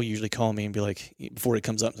so he'll usually call me and be like, before he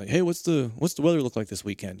comes up, and say, hey, what's the weather look like this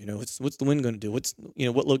weekend? What's the wind going to do? What's,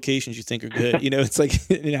 what locations you think are good? It's like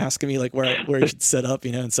asking me like where I should set up,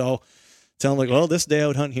 And so I'll tell him like, well, this day I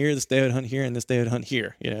would hunt here, this day I would hunt here, and this day I would hunt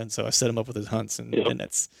here, And so I set him up with his hunts, and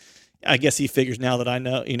that's, I guess he figures now that I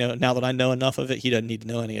know, now that I know enough of it, he doesn't need to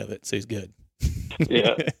know any of it, so he's good.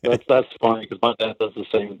 Yeah, that's funny because my dad does the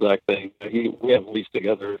same exact thing. We have leased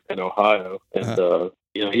together in Ohio, and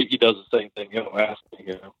he does the same thing. Ask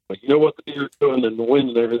me, like, what the deer are doing and the wind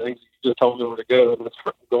and everything. So you just tell me where to go, and that's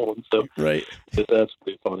where I'm going. So right, that's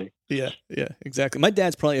pretty funny. Yeah, exactly. My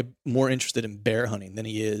dad's probably more interested in bear hunting than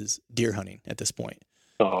he is deer hunting at this point.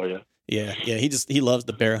 Oh yeah. Yeah. He loves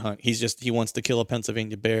the bear hunt. He wants to kill a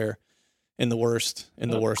Pennsylvania bear in the worst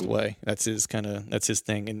way. That's his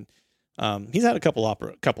thing. And he's had a couple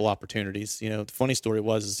opportunities. The funny story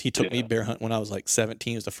was he took me bear hunting when I was like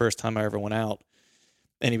 17. It was the first time I ever went out.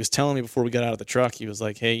 And he was telling me before we got out of the truck, he was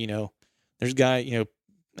like, hey, there's a guy,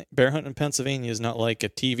 bear hunting in Pennsylvania is not like a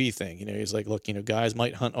TV thing. He's like, look, guys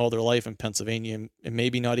might hunt all their life in Pennsylvania and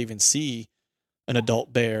maybe not even see an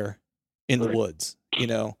adult bear in the woods,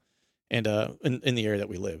 and in the area that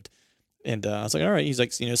we lived. And I was like, all right. He's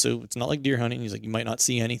like, so it's not like deer hunting. He's like, you might not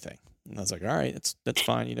see anything. And I was like, all right, that's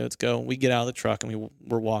fine. Let's go. We get out of the truck and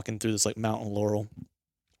we're walking through this like mountain laurel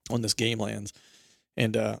on this game lands.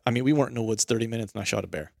 And we weren't in the woods 30 minutes and I shot a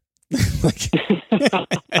bear.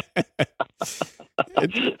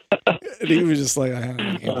 And he was just like, I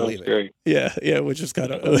can't believe it. Great. Yeah, which is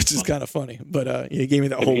kind of funny. But he gave me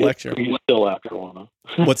that whole lecture. He's still after one.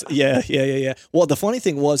 Huh? Yeah. Well, the funny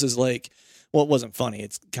thing was it wasn't funny.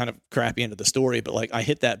 It's kind of crappy end of the story. But like I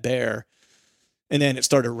hit that bear, and then it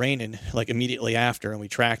started raining like immediately after, and we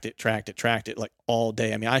tracked it like all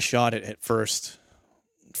day. I shot it at first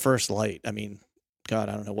light. God,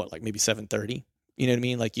 I don't know what, like maybe 7:30. You know what I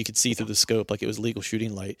mean? Like you could see through the scope, like it was legal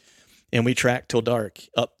shooting light. And we tracked till dark,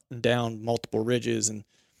 up and down multiple ridges, and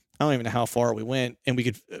I don't even know how far we went. And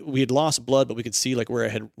we had lost blood, but we could see like where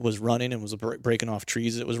it was running and was breaking off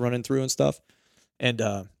trees that it was running through and stuff. And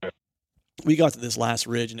we got to this last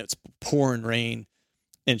ridge, and it's pouring rain,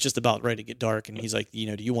 and it's just about ready to get dark. And he's like, do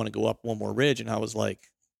you want to go up one more ridge? And I was like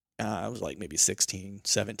maybe 16,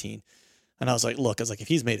 17. And I was like, look, if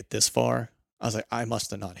he's made it this far, I was like, I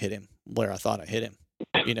must have not hit him where I thought I hit him.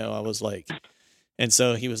 I was like. And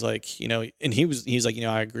so he was like, and he's like,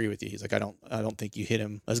 I agree with you. He's like, I don't think you hit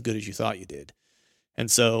him as good as you thought you did.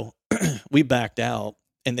 And so we backed out.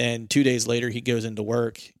 And then 2 days later, he goes into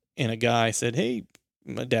work, and a guy said, hey,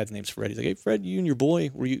 my dad's name's Fred. He's like, hey, Fred, you and your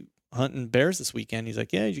boy, were you hunting bears this weekend? He's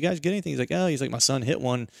like, yeah, did you guys get anything? He's like, oh, my son hit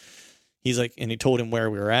one. He's like, and he told him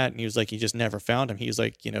where we were at, and he was like, he just never found him. He was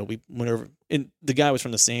like, we went over, and the guy was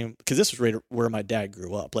from the same, because this was right where my dad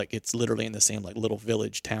grew up. Like, it's literally in the same like little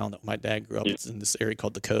village town that my dad grew up. It's in this area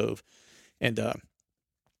called the Cove, and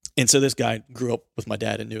so this guy grew up with my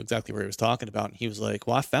dad and knew exactly where he was talking about. And he was like,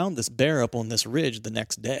 well, I found this bear up on this ridge the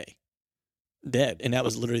next day, dead, and that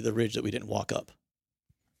was literally the ridge that we didn't walk up.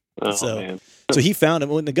 Man. So he found him.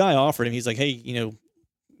 When the guy offered him, he's like, hey,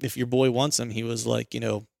 if your boy wants him, he was like,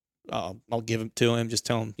 I'll give him to him. Just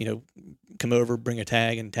tell him, come over, bring a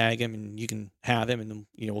tag and tag him, and you can have him. And then,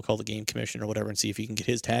 we'll call the game commission or whatever and see if he can get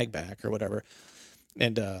his tag back or whatever.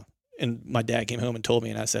 And my dad came home and told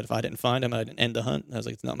me, and I said, if I didn't find him, I'd end the hunt. I was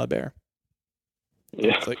like, it's not my bear.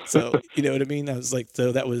 Yeah. Like, so, you know what I mean? I was like,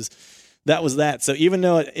 so that was that. So even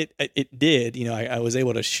though it did, I was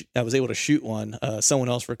able to shoot one. Someone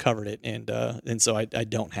else recovered it, and so I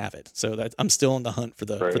don't have it. So that I'm still on the hunt for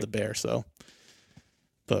the bear. So.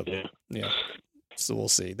 But yeah, so we'll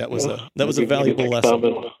see. That was a valuable lesson.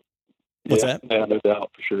 What's that? Yeah, no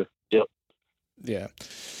doubt for sure. Yep. Yeah.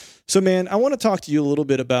 So man, I want to talk to you a little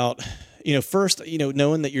bit about, first,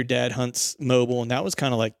 knowing that your dad hunts mobile, and that was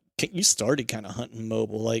kind of like you started kind of hunting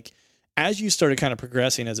mobile. Like as you started kind of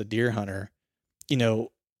progressing as a deer hunter,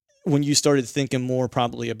 when you started thinking more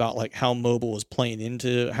probably about like how mobile was playing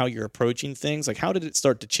into how you're approaching things, like how did it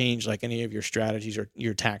start to change like any of your strategies or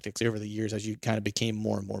your tactics over the years as you kind of became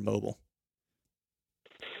more and more mobile?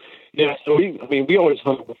 Yeah, so we always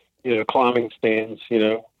hunt with, climbing stands.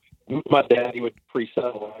 My dad, he would pre-set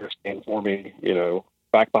a ladder stand for me,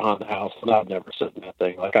 back behind the house, and I'd never sit in that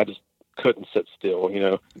thing. Like, I just couldn't sit still,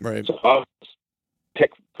 Right. So I would just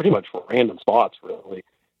pick pretty much random spots, really.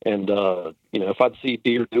 And, if I'd see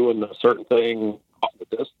deer doing a certain thing off the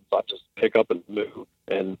distance, I'd just pick up and move.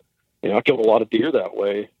 And, I killed a lot of deer that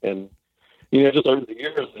way. And, just over the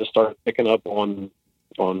years, I just started picking up on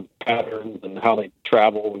patterns and how they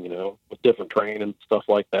travel, with different terrain and stuff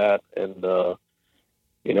like that. And,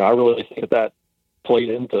 I really think that played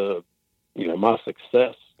into, my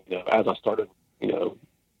success, as I started,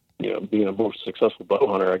 being a more successful bow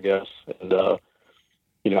hunter, I guess. And,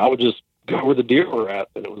 I would just go where the deer were at,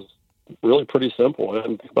 and it was really pretty simple. I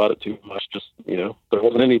didn't think about it too much. Just, if there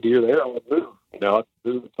wasn't any deer there, I would move. I'd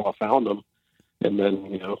move until I found them. And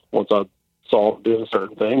then, once I saw them doing a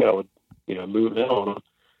certain thing, I would, move in on them.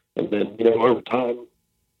 And then, over time,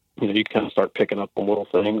 you kind of start picking up on little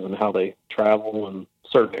things and how they travel and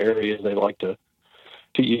certain areas they like to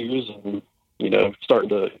use. And, you can start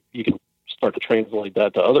to translate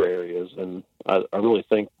that to other areas. And I really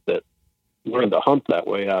think that learning to hunt that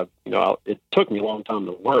way, it took me a long time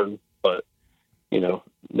to learn, but,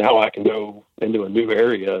 now I can go into a new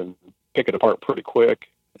area and pick it apart pretty quick.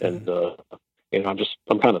 And,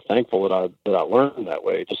 I'm kind of thankful that I learned that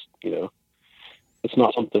way. Just, it's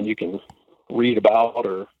not something you can read about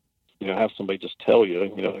or, have somebody just tell you.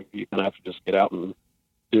 You kind of have to just get out and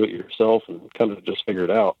do it yourself and kind of just figure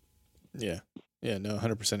it out. Yeah. Yeah. No,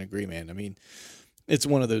 100% agree, man. I mean, it's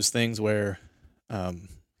one of those things where, like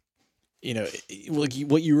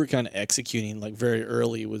what you were kind of executing like very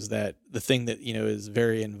early was that the thing that, is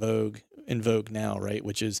very in vogue now, right?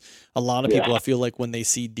 Which is a lot of people, I feel like when they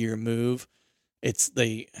see deer move,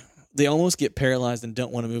 they almost get paralyzed and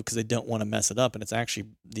don't want to move because they don't want to mess it up. And it's actually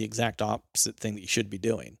the exact opposite thing that you should be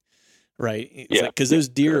doing. Right. It's like, cause those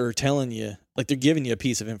deer are telling you, like, they're giving you a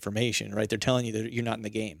piece of information, right? They're telling you that you're not in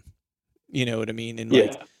the game. You know what I mean? And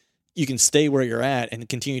like, you can stay where you're at and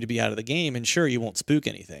continue to be out of the game. And sure, you won't spook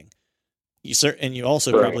anything. And you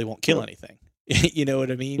also probably won't kill anything. You know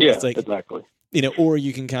what I mean? Yeah, it's like, exactly. Or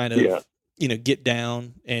you can kind of, get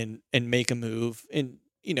down and make a move. And,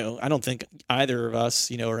 I don't think either of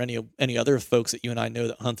us, or any other folks that you and I know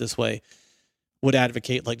that hunt this way would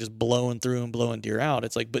advocate like just blowing through and blowing deer out.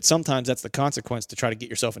 It's like, but sometimes that's the consequence to try to get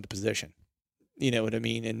yourself into position. You know what I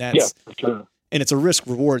mean? And that's, for sure. And it's a risk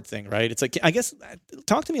reward thing, right? It's like, I guess,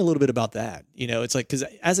 talk to me a little bit about that. It's like, cause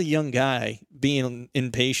as a young guy being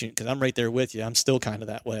impatient, cause I'm right there with you. I'm still kind of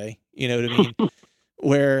that way. You know what I mean?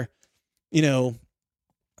 Where,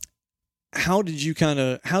 how did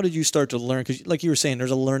you start to learn? Cause like you were saying,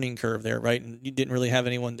 there's a learning curve there, right? And you didn't really have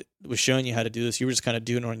anyone that was showing you how to do this. You were just kind of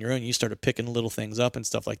doing it on your own. You started picking little things up and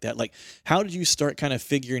stuff like that. Like, how did you start kind of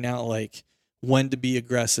figuring out like when to be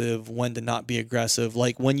aggressive, when to not be aggressive?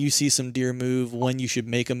 Like when you see some deer move, when you should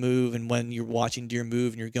make a move, and when you're watching deer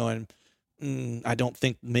move and you're going, I don't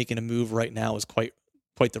think making a move right now is quite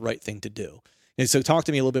the right thing to do. And so talk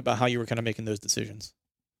to me a little bit about how you were kind of making those decisions.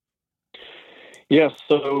 Yeah.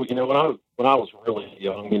 So, when I was really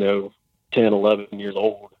young, 10, 11 years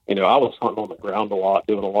old, I was hunting on the ground a lot,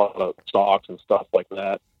 doing a lot of stalks and stuff like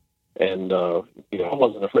that. And, I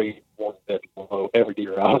wasn't afraid to blow every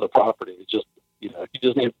deer out of the property. It's just, you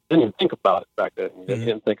just didn't even think about it back then. You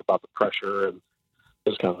didn't think about the pressure and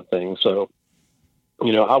those kind of things. So,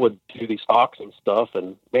 I would do these stalks and stuff,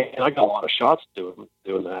 and man, I got a lot of shots doing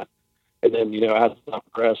that. And then, as I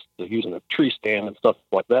progressed to using a tree stand and stuff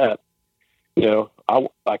like that,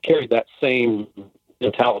 I carried that same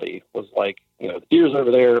mentality. Was like, the deer's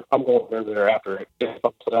over there, I'm going over there after it. If I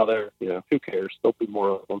put out there, who cares? There'll be more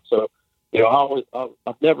of them. So,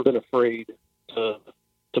 I've never been afraid to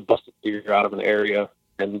bust a deer out of an area.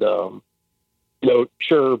 And,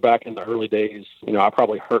 sure, back in the early days, I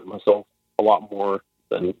probably hurt myself a lot more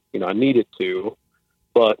than, I needed to,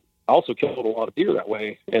 but I also killed a lot of deer that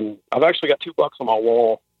way. And I've actually got 2 bucks on my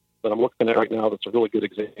wall that I'm looking at right now. That's a really good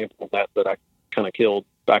example of that I kind of killed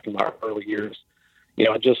back in my early years.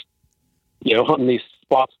 Just, hunting these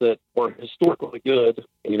spots that were historically good.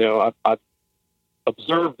 I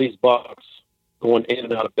observed these bucks going in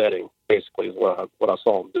and out of bedding, basically, is what I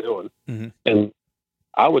saw them doing. Mm-hmm. And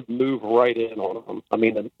I would move right in on them. I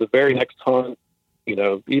mean, the very next hunt,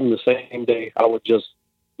 even the same day, I would just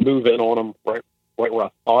move in on them right where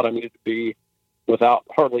I thought I needed to be, without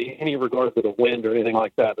hardly any regard to the wind or anything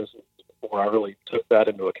like that. This is before I really took that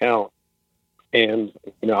into account. And,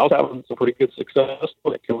 I was having some pretty good success.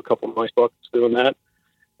 I killed a couple of nice bucks doing that.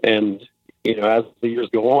 And, as the years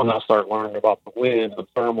go on, I start learning about the wind and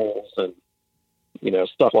thermals and,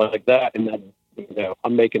 stuff like that. And then,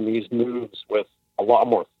 I'm making these moves with a lot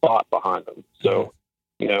more thought behind them. So,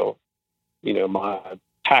 my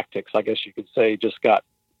tactics, I guess you could say, just got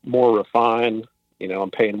more refined.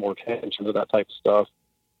 I'm paying more attention to that type of stuff.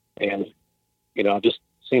 And, I've just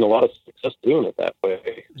seen a lot of success doing it that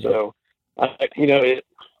way. So,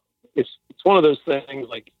 it's one of those things,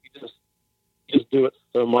 like, you just do it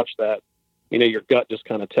so much that, your gut just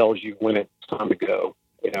kind of tells you when it's time to go.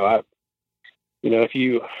 If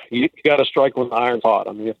you got to strike when the iron's hot.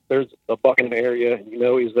 I mean, if there's a buck in an area and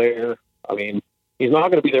he's there, I mean, he's not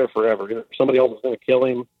going to be there forever. Somebody else is going to kill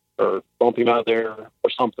him or bump him out there or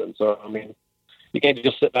something. So, I mean, you can't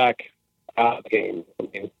just sit back out of the game. I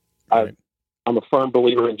mean, Right. I'm a firm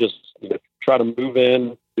believer in just, try to move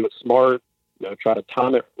in, do it smart, try to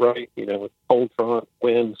time it right, with cold front,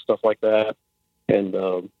 wind, stuff like that. And,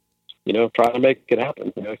 try to make it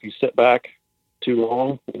happen. If you sit back too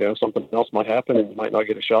long, something else might happen and you might not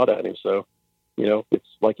get a shot at him. So, it's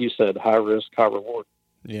like you said, high risk, high reward.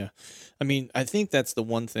 Yeah. I mean, I think that's the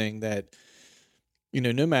one thing that,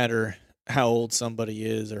 no matter how old somebody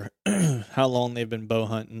is or how long they've been bow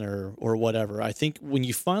hunting or whatever, I think when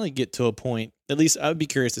you finally get to a point, at least I would be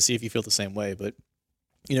curious to see if you feel the same way, but,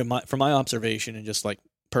 from my observation and just like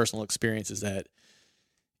personal experience is that,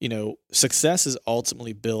 success is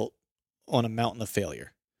ultimately built on a mountain of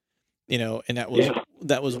failure. And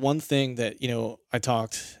that was one thing that, I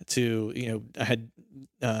talked to, I had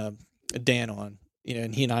Dan on,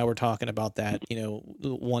 and he and I were talking about that,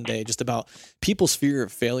 one day, just about people's fear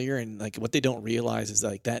of failure. And like what they don't realize is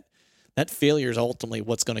like that failure is ultimately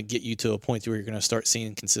what's going to get you to a point where you're going to start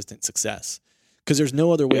seeing consistent success, because there's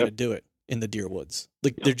no other way to do it in the deer woods.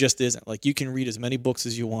 Like there just isn't. Like you can read as many books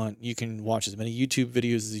as you want. You can watch as many YouTube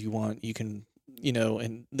videos as you want. You can,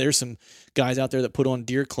 and there's some guys out there that put on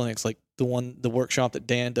deer clinics, like the workshop that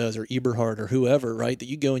Dan does or Eberhard or whoever, right? That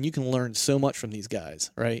you go and you can learn so much from these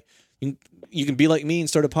guys, right? You can be like me and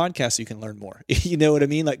start a podcast so you can learn more. You know what I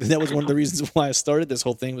mean? Like that was one of the reasons why I started this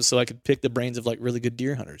whole thing, was so I could pick the brains of like really good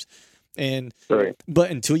deer hunters. And, but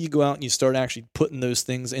until you go out and you start actually putting those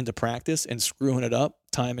things into practice and screwing it up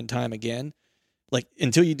time and time again, like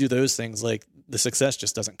until you do those things, like the success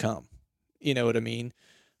just doesn't come. You know what I mean?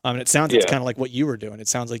 It sounds it's kind of like what you were doing. It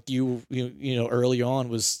sounds like you early on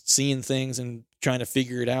was seeing things and trying to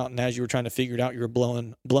figure it out. And as you were trying to figure it out, you were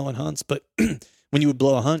blowing hunts. But when you would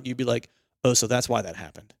blow a hunt, you'd be like, oh, so that's why that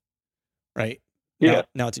happened. Right. Yeah.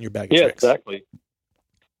 Now it's in your bag of tricks. Exactly.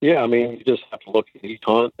 Yeah. I mean, you just have to look at each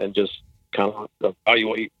hunt and just kind of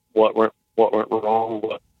evaluate what went wrong,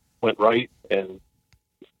 what went right. And,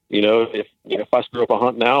 if I screw up a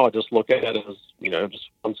hunt now, I just look at it as, just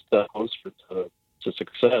one step closer to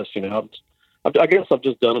success. I guess I've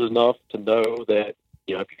just done it enough to know that,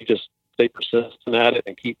 if you just stay persistent at it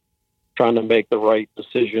and keep trying to make the right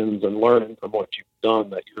decisions and learning from what you've done,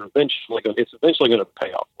 that it's eventually going to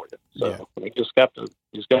pay off for you. So I mean, you just got to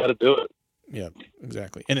do it. Yeah,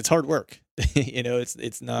 exactly. And it's hard work.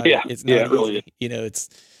 It's not, it's not, it really is.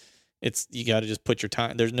 It's, you got to just put your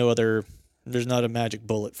time. There's not a magic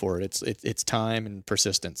bullet for it. It's time and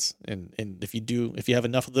persistence. And if you have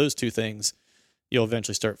enough of those two things, you'll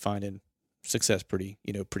eventually start finding success pretty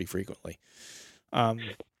frequently. I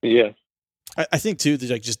think too,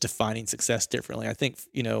 there's like just defining success differently. I think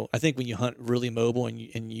when you hunt really mobile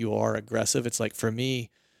and you are aggressive, it's like, for me,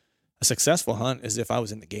 a successful hunt is if I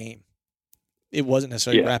was in the game. It wasn't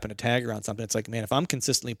necessarily wrapping a tag around something. It's like, man, if I'm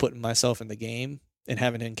consistently putting myself in the game and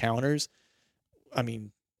having encounters, I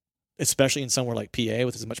mean, especially in somewhere like PA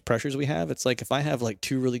with as much pressure as we have, it's like if I have like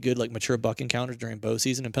two really good like mature buck encounters during bow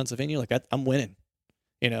season in Pennsylvania, like I'm winning,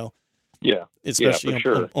 especially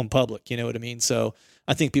on public, you know what I mean? So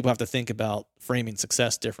I think people have to think about framing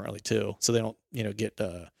success differently too, so they don't get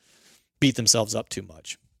beat themselves up too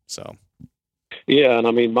much. So yeah, and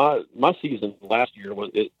I mean my season last year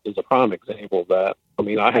is a prime example of that. I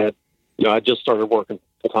mean, I had I just started working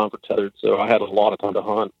full time for Tethered, so I had a lot of time to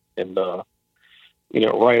hunt. And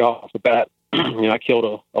right off the bat, I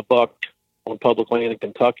killed a buck on public land in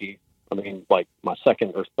Kentucky. I mean, like my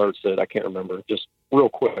second or third sit, I can't remember, just real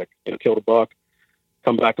quick, killed a buck,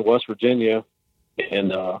 come back to West Virginia and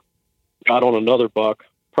got on another buck.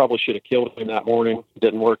 Probably should have killed him that morning.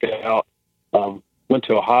 Didn't work out. Went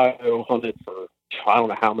to Ohio, hunted for I don't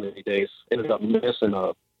know how many days. Ended up missing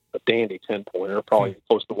a dandy 10-pointer, probably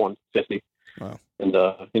close to 150. Wow. And,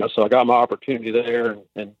 so I got my opportunity there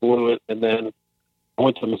and blew it. And then I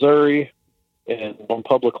went to Missouri and on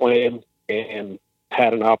public land and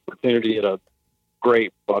had an opportunity at a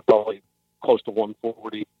great buck, probably close to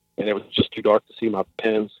 140, and it was just too dark to see my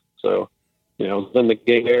pins. So, then the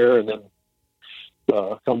gate there, and then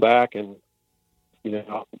come back, and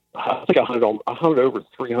I think I hunted over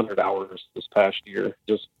 300 hours this past year,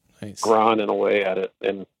 just Nice. grinding away at it.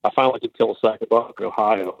 And I finally did kill a second buck in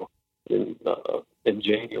Ohio in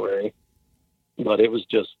January, but it was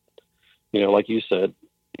just, like you said,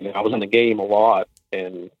 I was in the game a lot,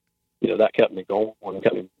 and that kept me going and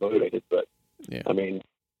kept me motivated. But Yeah. I mean,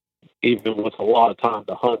 even with a lot of time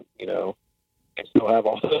to hunt, I still have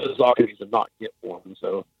all those opportunities and not get one.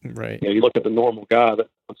 So Right. you look at the normal guy that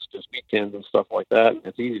hunts just weekends and stuff like that, and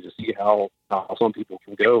it's easy to see how some people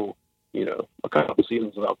can go, a couple of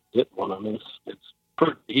seasons without getting one. I mean, it's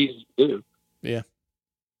pretty easy to do.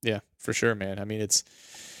 Yeah, for sure, man. I mean,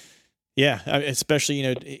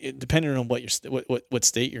 especially, depending on what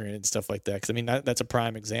state you're in and stuff like that. Cause I mean, that's a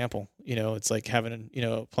prime example, it's like having,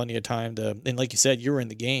 plenty of time and like you said, you were in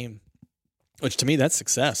the game, which to me, that's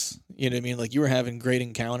success. You know what I mean? Like you were having great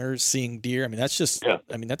encounters, seeing deer. I mean, that's just,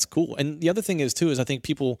 I mean, that's cool. And the other thing is too, is I think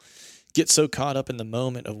people get so caught up in the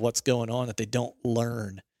moment of what's going on that they don't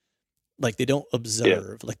learn, like they don't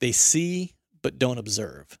observe, like they see, but don't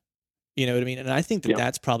observe. You know what I mean? And I think that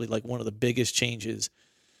that's probably like one of the biggest changes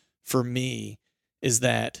for me is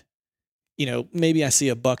that, maybe I see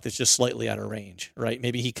a buck that's just slightly out of range, right?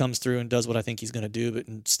 Maybe he comes through and does what I think he's going to do, but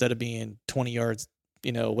instead of being 20 yards,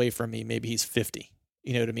 away from me, maybe he's 50,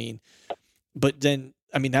 you know what I mean? But then,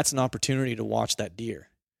 I mean, that's an opportunity to watch that deer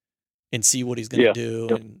and see what he's going to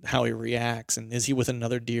do and how he reacts. And is he with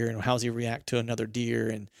another deer and how's he react to another deer?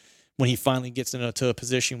 And when he finally gets into a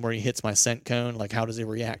position where he hits my scent cone, like how does he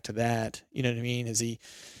react to that? You know what I mean? Does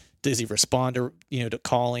he respond to, to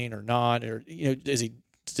calling or not? Or,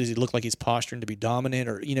 does he look like he's posturing to be dominant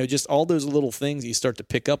or, just all those little things you start to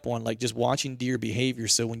pick up on, like just watching deer behavior.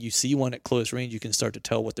 So when you see one at close range, you can start to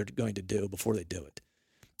tell what they're going to do before they do it,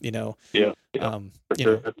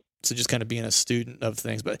 so just kind of being a student of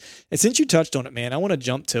things. But since you touched on it, man, I want to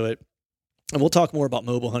jump to it. And we'll talk more about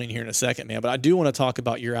mobile hunting here in a second, man. But I do want to talk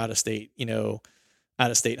about your out of state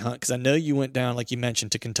hunt. Cause I know you went down, like you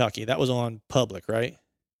mentioned, to Kentucky. That was on public, right?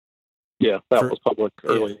 Yeah. That was public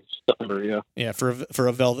early September. Yeah. Yeah. For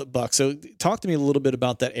a velvet buck. So talk to me a little bit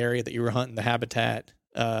about that area that you were hunting, the habitat,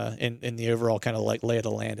 and the overall kind of like lay of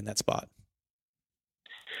the land in that spot.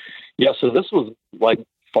 Yeah. So this was like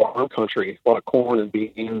farm country, a lot of corn and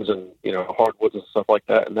beans and, hardwoods and stuff like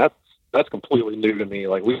that. And that's completely new to me.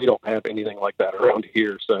 Like we don't have anything like that around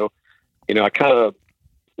here. So, I kind of,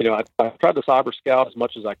 I tried to cyber scout as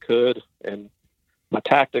much as I could. And my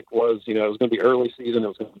tactic was, it was going to be early season. It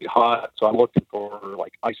was going to be hot. So I'm looking for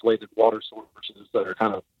like isolated water sources that are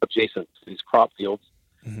kind of adjacent to these crop fields.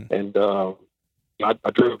 Mm-hmm. And,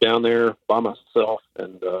 I drove down there by myself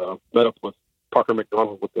and, met up with Parker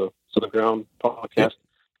McDonald with the Southern Ground podcast.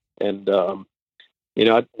 And,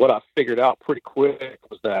 what I figured out pretty quick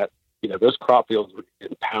was that, those crop fields were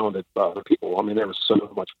getting pounded by other people. I mean, there was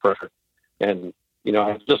so much pressure. And,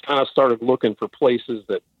 I just kind of started looking for places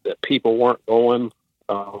that people weren't going.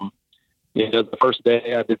 The first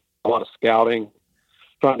day I did a lot of scouting,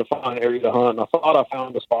 trying to find an area to hunt. And I thought I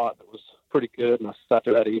found a spot that was pretty good. And I sat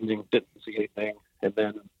there that evening, didn't see anything. And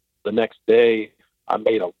then the next day I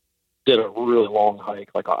did a really long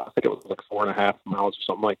hike. Like I think it was like 4.5 miles or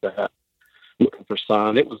something like that, looking for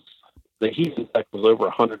sign. The heat index was over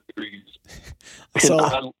 100 degrees. I saw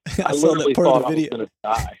that part of the video. I was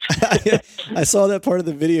die. I saw that part of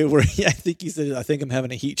the video where I think he said, I think I'm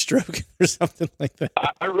having a heat stroke or something like that.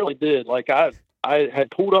 I really did. Like I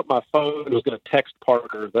had pulled up my phone and was going to text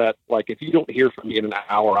Parker that, like, if you don't hear from me in an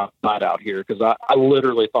hour, I'm not out here. Cause I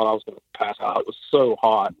literally thought I was going to pass out. It was so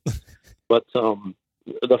hot. But,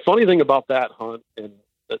 the funny thing about that hunt, and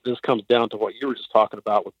this comes down to what you were just talking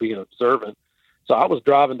about with being observant. So I was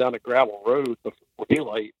driving down a gravel road before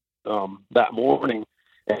daylight that morning,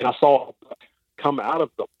 and I saw a buck come out of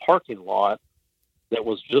the parking lot that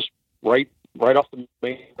was just right off the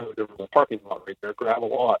main road. There was a parking lot right there, gravel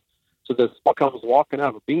lot. So this buck comes walking out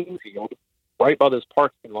of a bean field right by this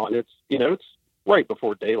parking lot. It's right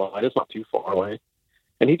before daylight. It's not too far away,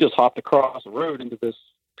 and he just hopped across the road into this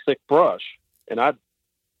thick brush. And I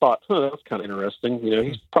thought, that's kind of interesting.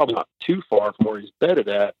 He's probably not too far from where he's bedded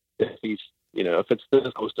at if he's, if it's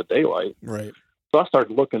this close to daylight. Right. So I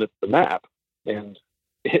started looking at the map, and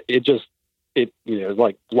it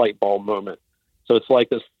like light bulb moment. So it's like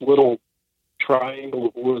this little triangle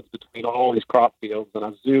of woods between all these crop fields, and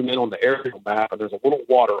I zoom in on the aerial map, and there's a little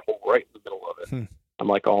water hole right in the middle of it. I'm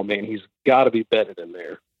like, oh man, he's got to be bedded in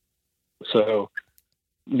there. So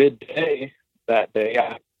midday that day,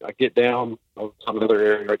 I get down on another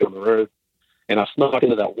area right down the road, And I snuck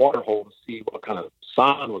into that water hole to see what kind of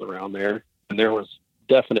sign was around there. And there was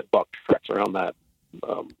definite buck tracks around that,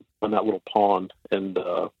 on that little pond, and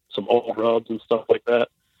some old rubs and stuff like that.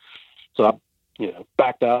 So I,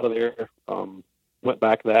 backed out of there, went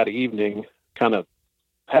back that evening, kind of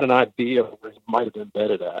had an idea of where he might have been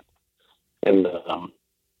bedded at. And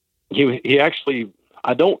he actually,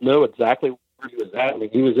 I don't know exactly where he was at. I mean,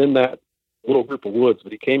 he was in that little group of woods,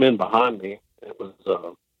 but he came in behind me. It was,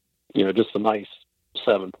 just a nice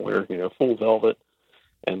 7-pointer, full velvet.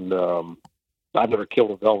 And I've never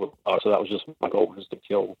killed a velvet buck, so that was just my goal, was to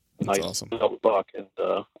kill a That's nice awesome. velvet buck. And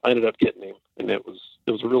I ended up getting him, and it was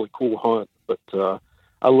a really cool hunt. But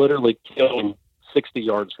I literally killed him 60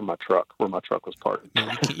 yards from my truck, where my truck was parked.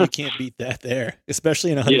 Man, you can't beat that there,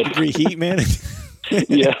 especially in 100-degree heat, man.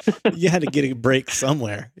 Yeah. You had to get a break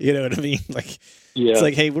somewhere. You know what I mean? Like, Yeah. it's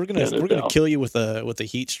like, hey, we're gonna doubt. kill you with a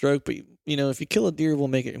heat stroke, but if you kill a deer, we'll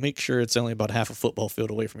make sure it's only about half a football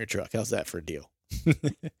field away from your truck. How's that for a deal?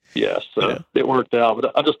 Yeah, so Yeah. it worked out.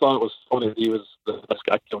 But I just thought it was funny that he was the best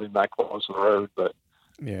guy, killed him back close to the road. But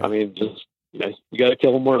Yeah. I mean, just you got to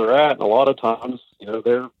kill them where they're at. And a lot of times,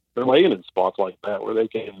 they're laying in spots like that where they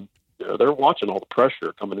can, they're watching all the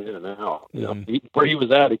pressure coming in and out. Where he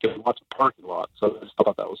was at, he could watch the parking lot. So I just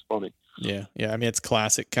thought that was funny. Yeah. I mean, it's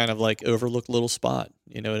classic kind of like overlooked little spot.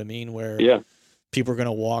 You know what I mean? Where people are going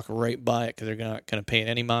to walk right by it because they're not going to pay it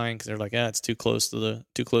any mind because they're like, it's too close to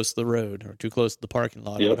the road or too close to the parking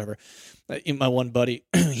lot or whatever. My one buddy,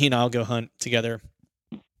 he and I'll go hunt together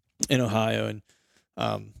in Ohio,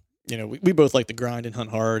 and we both like to grind and hunt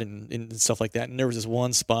hard and stuff like that. And there was this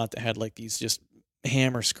one spot that had like these just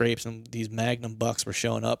hammer scrapes, and these magnum bucks were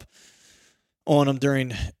showing up on them during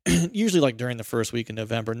the first week in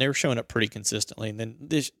November, and they were showing up pretty consistently. And then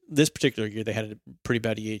this particular year, they had a pretty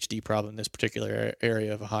bad EHD problem in this particular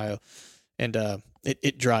area of Ohio, and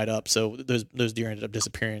it dried up. So those deer ended up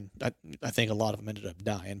disappearing. I think a lot of them ended up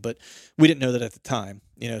dying, but we didn't know that at the time.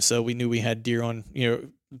 So we knew we had deer on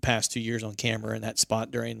past 2 years on camera in that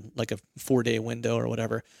spot during like a 4-day window or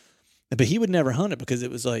whatever. But he would never hunt it because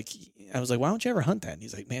it was like, I was like, why don't you ever hunt that? And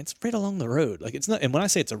he's like, man, it's right along the road. Like, it's not. And when I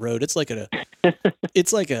say it's a road, it's like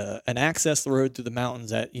an access road through the mountains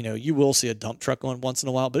that, you will see a dump truck on once in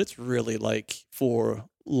a while, but it's really like for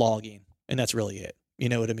logging. And that's really it. You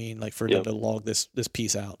know what I mean? Like for them to log this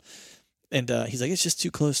piece out. And he's like, it's just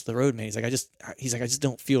too close to the road, man. He's like, I just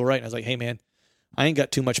don't feel right. And I was like, hey man, I ain't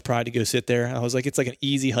got too much pride to go sit there. I was like, it's like an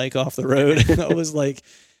easy hike off the road. And I was like,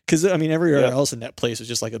 cause I mean, everywhere else in that place was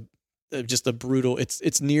just like a brutal,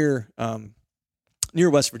 it's near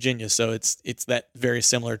West Virginia. So it's that very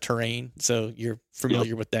similar terrain. So you're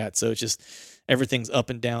familiar with that. So it's just, everything's up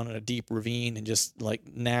and down in a deep ravine and just like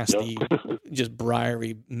nasty, just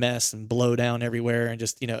briary mess and blow down everywhere. And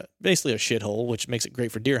just, basically a shithole, which makes it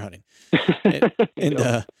great for deer hunting. And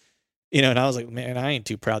I was like, man, I ain't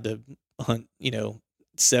too proud to hunt,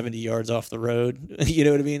 70 yards off the road. You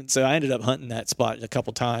know what I mean? So I ended up hunting that spot a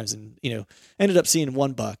couple times and, ended up seeing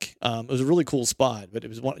one buck. It was a really cool spot, but it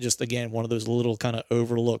was one of those little kind of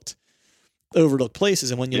overlooked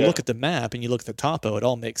places. And when you look at the map and you look at the topo, it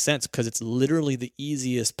all makes sense because it's literally the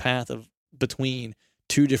easiest path between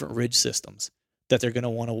two different ridge systems that they're going to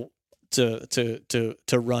want to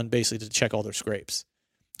run basically to check all their scrapes.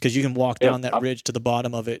 Because you can walk down that ridge to the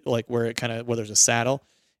bottom of it, like where there's a saddle,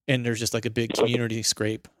 and there's just like a big community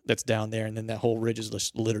scrape that's down there, and then that whole ridge is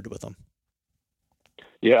just littered with them.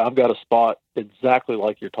 Yeah, I've got a spot exactly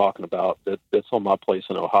like you're talking about that's on my place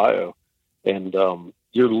in Ohio, and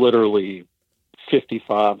you're literally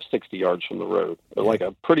 55, 60 yards from the road. Like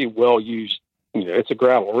a pretty well used, it's a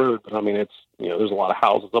gravel road, but I mean, it's, there's a lot of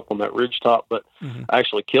houses up on that ridge top, but I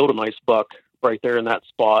actually killed a nice buck right there in that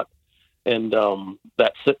spot. And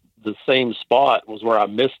the same spot was where I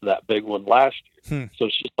missed that big one last year. So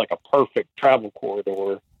it's just like a perfect travel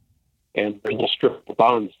corridor, and there's a little strip of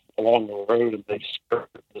pines along the road, and they skirt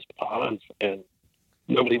this pines, and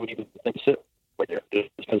nobody would even think to sit right there, just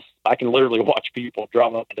because I can literally watch people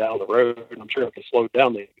drive up and down the road, and I'm sure if they slowed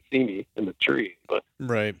down, they could see me in the tree. But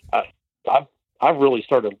right, I've really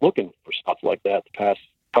started looking for spots like that the past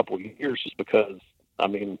couple of years, just because, I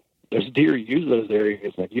mean, there's deer use those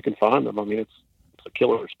areas, and if you can find them, I mean, it's a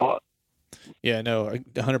killer spot. Yeah, no, I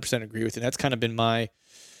 100% agree with you. That's kind of been my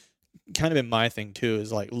thing too,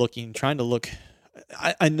 is like trying to look.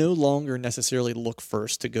 I no longer necessarily look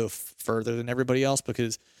first to go further than everybody else,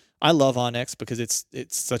 because I love onX because it's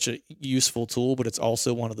such a useful tool, but it's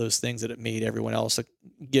also one of those things that it made everyone else,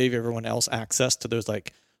 gave everyone else access to those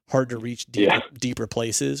like hard to reach deeper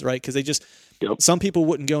places, right? Because they just, some people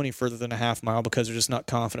wouldn't go any further than a half mile because they're just not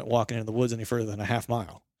confident walking into the woods any further than a half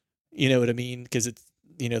mile. You know what I mean? Because it's,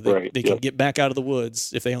 they can get back out of the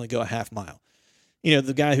woods if they only go a half mile.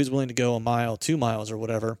 The guy who's willing to go a mile, 2 miles or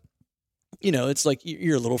whatever, it's like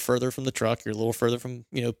you're a little further from the truck, you're a little further from,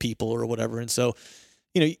 people or whatever. And so,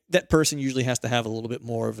 that person usually has to have a little bit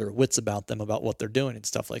more of their wits about them about what they're doing and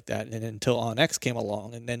stuff like that. And until OnX came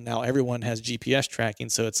along, and then now everyone has GPS tracking.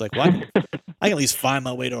 So it's like, well, I can at least find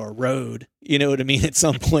my way to a road, you know what I mean? At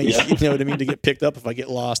some point, you know what I mean? To get picked up if I get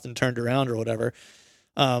lost and turned around or whatever.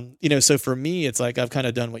 So for me, it's like, I've kind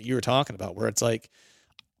of done what you were talking about, where it's like,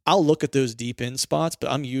 I'll look at those deep end spots,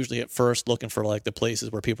 but I'm usually at first looking for like the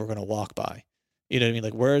places where people are going to walk by. You know what I mean?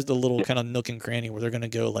 Like, where's the little kind of nook and cranny where they're going to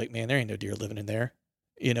go like, man, there ain't no deer living in there,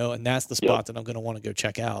 and that's the spot that I'm going to want to go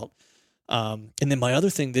check out. And then my other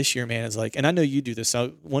thing this year, man, is like, and I know you do this, so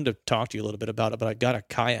I wanted to talk to you a little bit about it, but I got a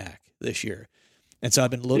kayak this year. And so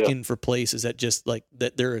I've been looking for places that just like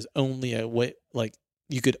that there is only a way, like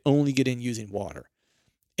you could only get in using water,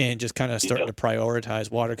 and just kind of starting to prioritize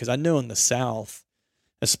water. Cause I know in the South,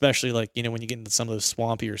 especially like, when you get into some of those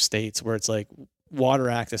swampier states where it's like water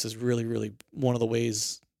access is really, really one of the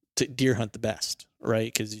ways to deer hunt the best,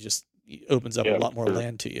 right? Cause it opens up a lot more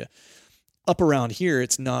land to you. Up around here,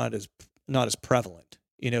 it's not as prevalent.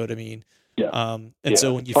 You know what I mean? Yeah.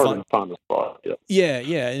 So when you find the spot,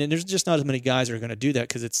 and there's just not as many guys that are going to do that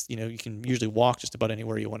because it's, you can usually walk just about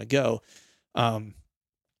anywhere you want to go.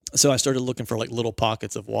 So I started looking for like little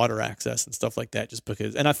pockets of water access and stuff like that, just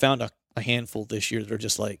because, and I found a handful this year that are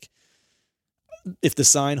just like, if the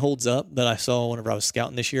sign holds up that I saw whenever I was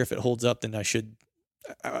scouting this year, if it holds up, then I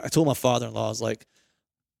told my father-in-law, I was like,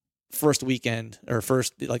 first weekend or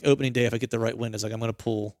first like opening day, if I get the right wind, is like, I'm going to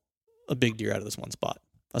pull a big deer out of this one spot.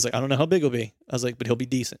 I was like, I don't know how big he'll be. I was like, but he'll be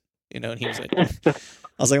decent, and he was like, I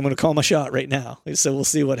was like, I'm going to call my shot right now. So we'll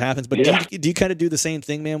see what happens. But do you kind of do the same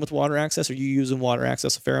thing, man, with water access? Are you using water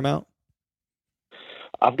access a fair amount?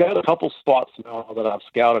 I've got a couple spots now that I've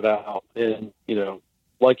scouted out, and,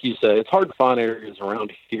 like you said, it's hard to find areas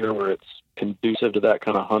around here where it's conducive to that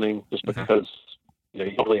kind of hunting, just because, you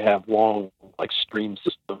don't really have long, like, stream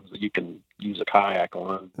systems that you can use a kayak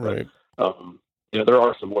on. Right. But, there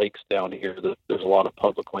are some lakes down here that there's a lot of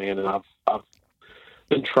public land, and I've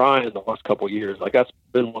been trying the last couple of years. Like, that's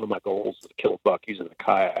been one of my goals, to kill a buck using a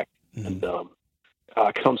kayak. And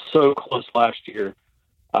I come so close last year.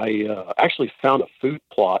 I actually found a food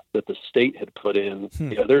plot that the state had put in.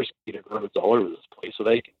 There's roads all over this place, so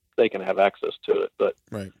they can have access to it. But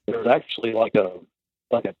there's actually like a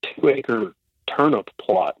 2-acre turnip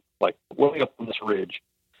plot, like way up on this ridge.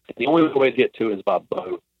 And the only way to get to it is by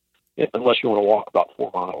boat, unless you want to walk about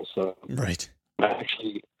 4 miles. So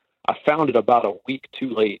I found it about a week too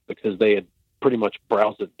late because they had pretty much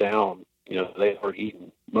browsed it down. They had already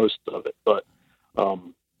eaten most of it. But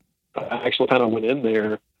I actually kind of went in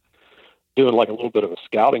there doing like a little bit of a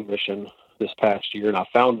scouting mission this past year, and I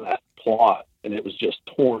found that plot, and it was just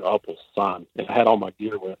torn up with sun. And I had all my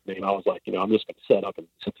gear with me, and I was like, I'm just going to set up and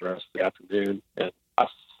sit the rest of the afternoon. And I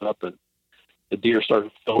set up, and the deer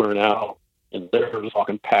started filtering out, and they were just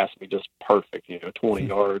walking past me just perfect, 20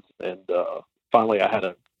 yards. And finally, I had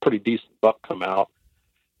a pretty decent buck come out,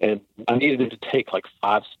 and I needed him to take like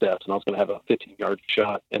 5 steps, and I was going to have a 15-yard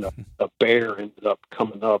shot, and a bear ended up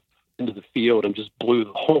coming up into the field and just blew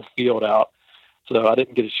the whole field out. So I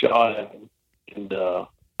didn't get a shot at him. And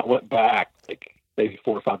I went back like maybe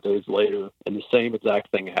 4 or 5 days later, and the same exact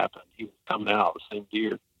thing happened. He was coming out, the same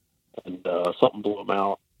deer, and something blew him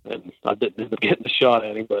out, and I didn't end up getting a shot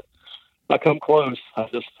at him, but I come close.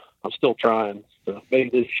 I'm still trying. So maybe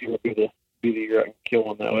this year will be the year I can kill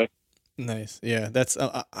one that way. Nice. Yeah. That's,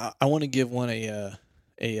 I want to give one a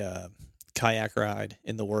kayak ride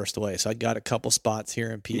in the worst way. So I got a couple spots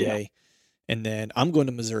here in PA, and then I'm going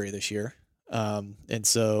to Missouri this year. And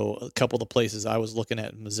so a couple of the places I was looking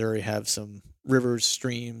at in Missouri have some rivers,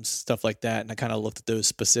 streams, stuff like that. And I kind of looked at those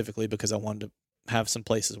specifically because I wanted to have some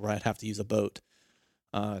places where I'd have to use a boat,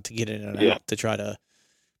 to get in and out, to try to,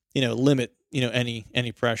 limit,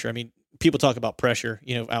 any pressure. I mean, people talk about pressure,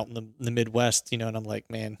 out in the Midwest, and I'm like,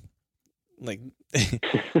 man, like,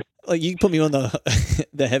 like you can put me on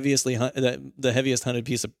the heaviest hunted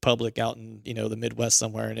piece of public out in, the Midwest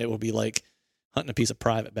somewhere, and it will be like hunting a piece of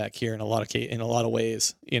private back here in a lot of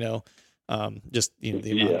ways, just,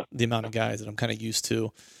 the amount of guys that I'm kind of used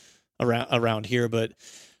to around here. But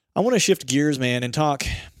I want to shift gears, man, and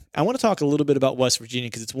I want to talk a little bit about West Virginia,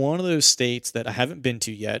 because it's one of those states that I haven't been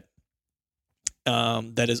to yet.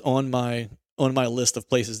 That is on my list of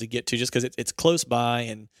places to get to, just because it's close by,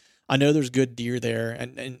 and I know there's good deer there,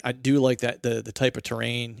 and I do like that the type of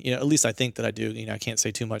terrain. At least I think that I do. I can't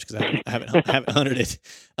say too much because I haven't hunted it.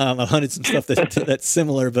 I've hunted some stuff that's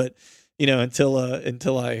similar, but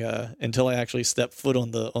until I actually step foot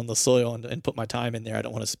on the soil and put my time in there. I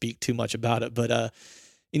don't want to speak too much about it, but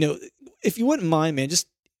if you wouldn't mind, man, just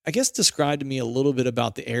I guess describe to me a little bit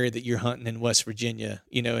about the area that you're hunting in West Virginia,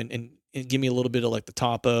 and give me a little bit of like the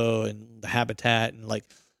topo and the habitat and like,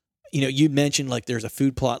 you mentioned like there's a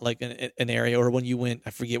food plot, like an area, or when you went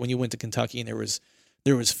to Kentucky and there was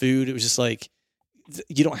food. It was just like,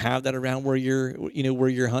 you don't have that around where you're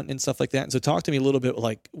hunting and stuff like that. And so talk to me a little bit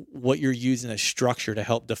like what you're using as structure to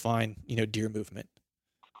help define, deer movement.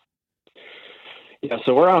 Yeah.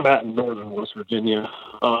 So where I'm at in northern West Virginia,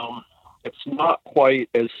 it's not quite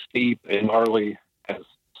as steep and gnarly as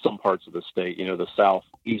some parts of the state, the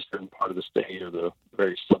southeastern part of the state or the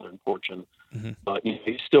very southern portion. Mm-hmm. But,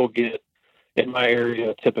 you still get in my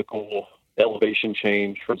area, typical elevation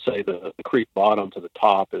change from say the creek bottom to the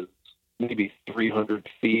top is maybe 300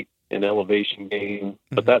 feet in elevation gain,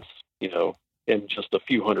 but that's, in just a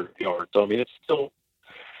few hundred yards. So, I mean, it's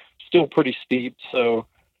still pretty steep. So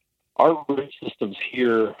our ridge systems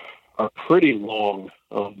here are pretty long.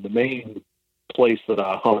 The main place that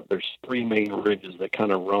I hunt, there's 3 main ridges that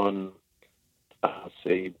kind of run,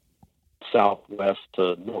 say, southwest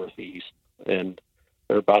to northeast, and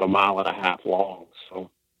they're about 1.5 miles long. So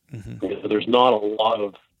there's not a lot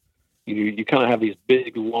of, you kind of have these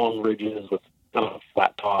big long ridges with kind of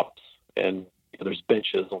flat tops, and there's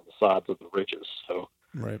benches on the sides of the ridges. So,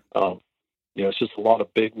 right. It's just a lot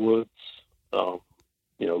of big woods,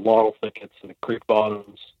 laurel thickets and creek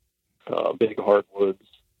bottoms, big hardwoods.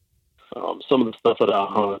 Some of the stuff that I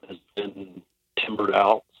hunt has been timbered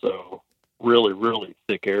out, so really, really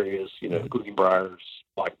thick areas, greenbriers,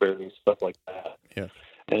 blackberries, stuff like that. Yeah.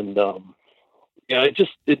 And,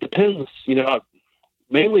 it depends,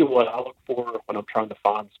 mainly what I look for when I'm trying to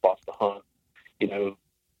find spots to hunt,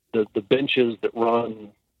 the benches that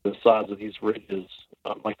run the sides of these ridges,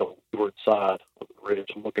 like the leeward side of the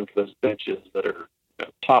ridge, I'm looking for those benches that are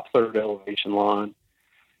top third elevation line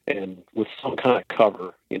and with some kind of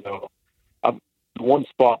cover. The one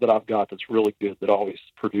spot that I've got that's really good that always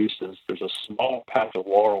produces, there's a small patch of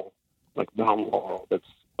laurel, like mountain laurel, that's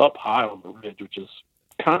up high on the ridge, which is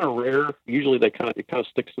kind of rare. Usually it kind of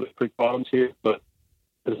sticks to the creek bottoms here, but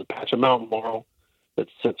there's a patch of mountain laurel that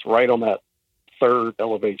sits right on that third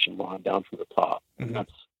elevation line down from the top. And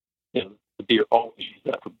that's, the deer always use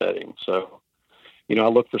that for bedding. So, I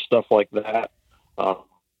look for stuff like that,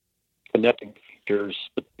 connecting features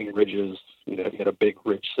between ridges. You had a big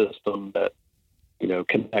ridge system that,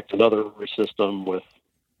 connect another ridge system with,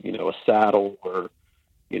 a saddle or,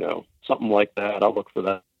 something like that. I'll look for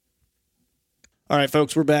that. All right,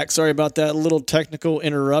 folks, we're back. Sorry about that little technical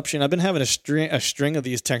interruption. I've been having a string of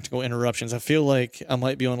these technical interruptions. I feel like I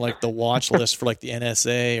might be on like the watch list for like the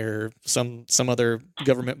NSA or some other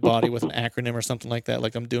government body with an acronym or something like that.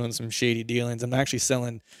 Like I'm doing some shady dealings. I'm actually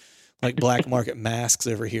selling like black market masks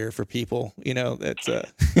over here for people. That's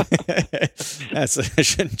I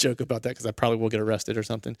shouldn't joke about that because I probably will get arrested or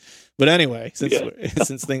something. But anyway,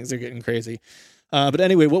 since things are getting crazy. But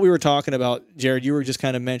anyway, what we were talking about, Jared, you were just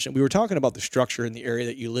kind of mentioning, we were talking about the structure in the area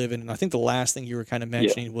that you live in. And I think the last thing you were kind of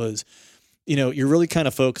mentioning was, you're really kind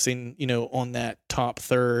of focusing, on that top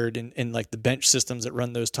third and like the bench systems that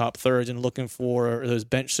run those top thirds and looking for those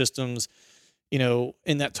bench systems,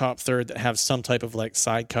 in that top third that have some type of like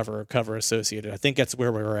side cover or cover associated. I think that's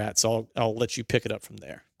where we were at. So I'll let you pick it up from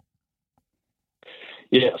there.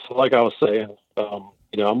 Yeah. So like I was saying,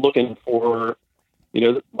 I'm looking for,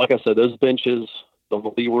 like I said, those benches on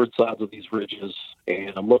the leeward sides of these ridges,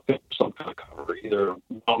 and I'm looking for some kind of cover, either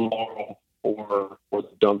non-laurel or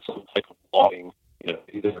they've done some type of logging,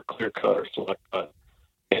 either clear cut or select cut.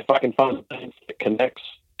 And if I can find a bench that connects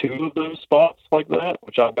 2 of those spots like that,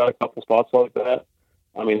 which I've got a couple spots like that,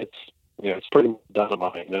 I mean, it's pretty much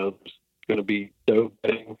dynamite. There's going to be doe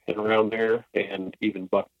bedding around there and even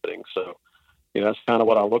buck bedding. So, that's kind of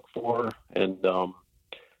what I look for. And,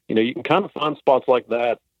 you can kind of find spots like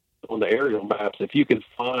that on the aerial maps. If you can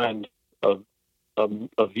find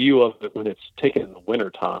a view of it when it's taken in the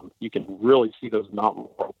wintertime, you can really see those mountain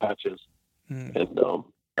laurel patches. And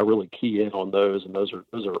I really key in on those, and those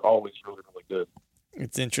are always really, really good.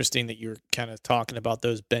 It's interesting that you're kind of talking about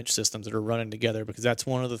those bench systems that are running together, because that's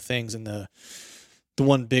one of the things in the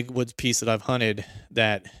one big woods piece that I've hunted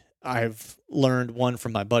that I've learned, one,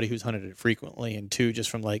 from my buddy who's hunted it frequently, and 2, just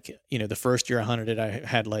from like, the first year I hunted it, I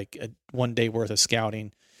had like a 1 day worth of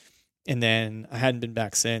scouting, and then I hadn't been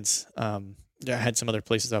back since. I had some other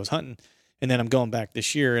places I was hunting, and then I'm going back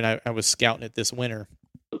this year, and I was scouting it this winter,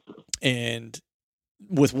 and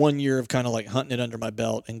with 1 year of kind of like hunting it under my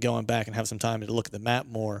belt and going back and have some time to look at the map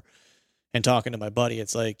more and talking to my buddy,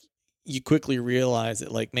 it's like you quickly realize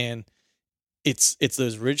that, like, man, it's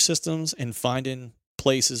those ridge systems and finding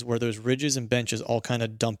places where those ridges and benches all kind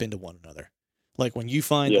of dump into one another. Like when you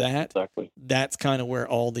find that, exactly. that's kind of where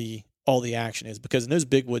all the action is, because in those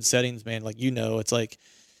big wood settings, man, like, it's like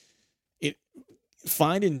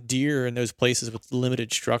finding deer in those places with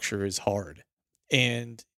limited structure is hard.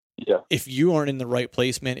 And if you aren't in the right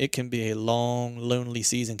place, man, it can be a long, lonely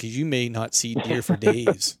season because you may not see deer for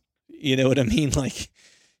days. You know what I mean? Like,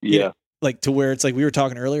 like to where it's like we were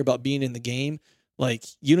talking earlier about being in the game. Like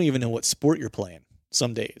you don't even know what sport you're playing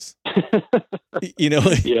some days.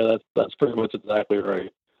 Yeah, that's pretty much exactly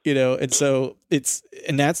right. And so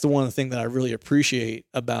and that's the one thing that I really appreciate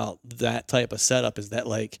about that type of setup is that,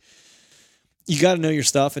 like, you got to know your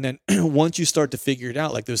stuff. And then once you start to figure it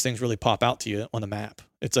out, like those things really pop out to you on the map.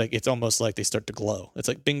 It's like, it's almost like they start to glow. It's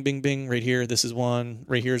like, bing, bing, bing, right here. This is one,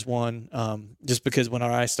 right here's one. Just because when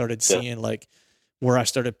I started seeing like where I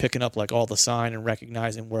started picking up like all the sign and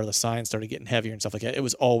recognizing where the sign started getting heavier and stuff like that, it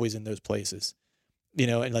was always in those places,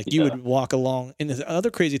 and like you would walk along. And the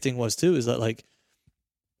other crazy thing was too, is that like,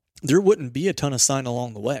 there wouldn't be a ton of sign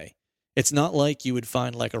along the way. It's not like you would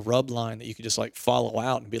find like a rub line that you could just like follow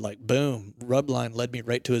out and be like, boom, rub line led me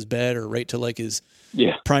right to his bed or right to like his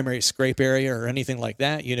primary scrape area or anything like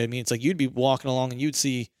that. You know what I mean? It's like you'd be walking along and you'd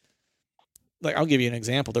see, like, I'll give you an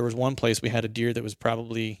example. There was one place we had a deer that was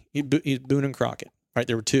probably he's Boone and Crockett, right?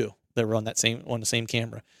 There were two that were on the same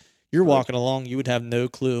camera. You're walking along, you would have no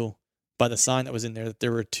clue by the sign that was in there that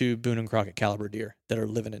there were two Boone and Crockett caliber deer that are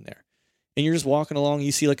living in there. And you're just walking along,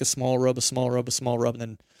 you see like a small rub, and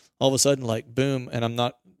then all of a sudden, like, boom, and I'm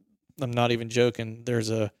not even joking,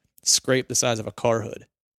 there's a scrape the size of a car hood.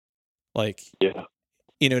 Like, you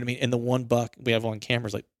know what I mean? And the one buck we have on camera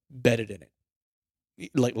is like bedded in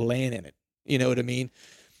it, like laying in it. You know what I mean?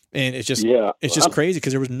 And it's just crazy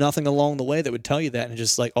because there was nothing along the way that would tell you that. And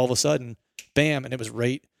just like all of a sudden, bam, and it was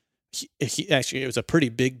right. Actually, it was a pretty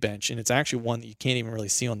big bench, and it's actually one that you can't even really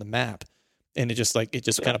see on the map. And it just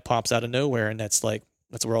kind of pops out of nowhere, and that's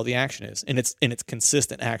where all the action is, and it's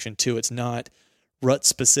consistent action too. It's not rut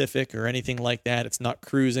specific or anything like that. It's not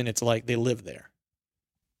cruising. It's like they live there.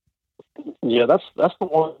 Yeah, that's the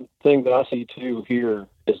one thing that I see too here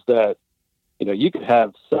is that you could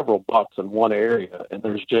have several bucks in one area, and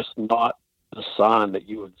there's just not the sign that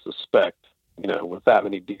you would suspect. With that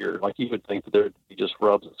many deer, like you would think that there'd be just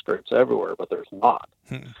rubs and scrapes everywhere, but there's not.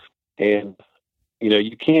 And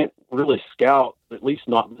you can't really scout, at least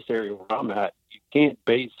not in this area where I'm at. You can't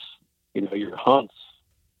base, your hunts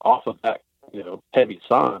off of that, heavy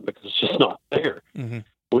sign because it's just not there,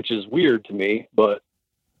 which is weird to me. But,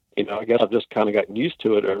 I guess I've just kind of gotten used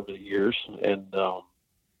to it over the years. And,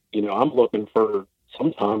 I'm looking for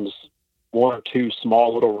sometimes one or two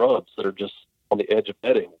small little rubs that are just on the edge of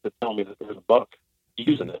bedding that tell me that there's a buck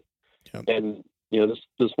using it. Yep. And,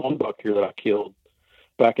 this one buck here that I killed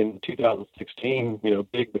back in 2016,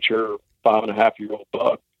 big, mature 5.5-year-old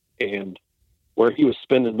buck. And where he was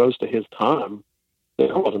spending most of his time,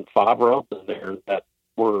 there wasn't 5 rubs in there that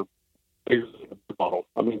were bigger than a bottle.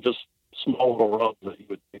 I mean, just small little rubs that you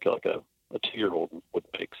would think like a 2-year-old would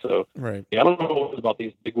make. So, I don't know what it is about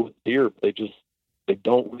these big wood deer, but they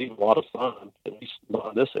don't leave a lot of sign, at least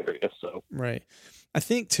not in this area. So, I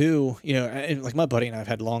think too, like my buddy and I've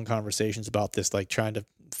had long conversations about this, like trying to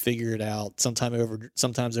figure it out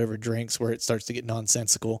sometimes over drinks where it starts to get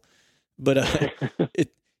nonsensical. But I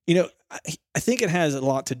think it has a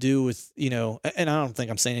lot to do with, and I don't think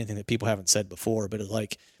I'm saying anything that people haven't said before, but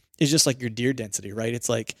it's just like your deer density, right? It's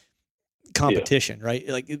like competition, right?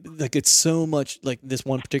 Like it's so much like this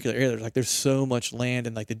one particular area, there's so much land,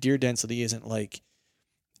 and like the deer density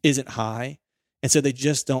isn't high. And so they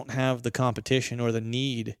just don't have the competition or the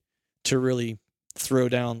need to really throw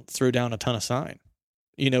down a ton of sign.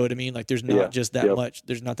 You know what I mean? Like there's not just that much,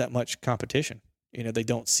 there's not that much competition. They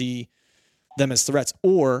don't see them as threats,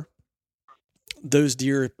 or those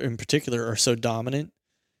deer in particular are so dominant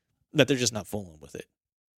that they're just not fooling with it.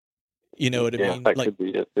 You know what I mean? That could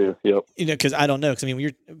be it too. Yep. Cause I don't know. Cause I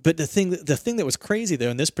mean, but the thing that was crazy though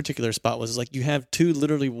in this particular spot was like you have two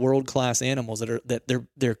literally world-class animals that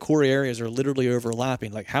their core areas are literally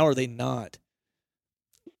overlapping. Like how are they not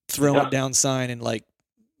throwing down sign and like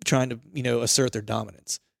trying to, assert their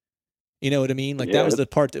dominance? You know what I mean? Like that was the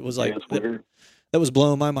part that was like, that was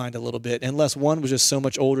blowing my mind a little bit. Unless one was just so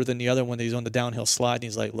much older than the other one that he's on the downhill slide and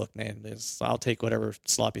he's like, look, man, I'll take whatever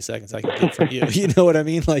sloppy seconds I can get from you. You know what I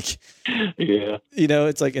mean? Like,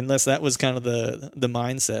 it's like, unless that was kind of the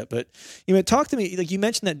mindset. But, talk to me, like you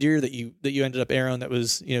mentioned that deer that you ended up arrowing that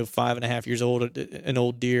was, 5.5 years old, an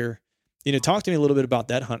old deer. Talk to me a little bit about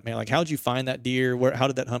that hunt, man. Like, how'd you find that deer? How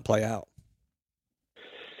did that hunt play out?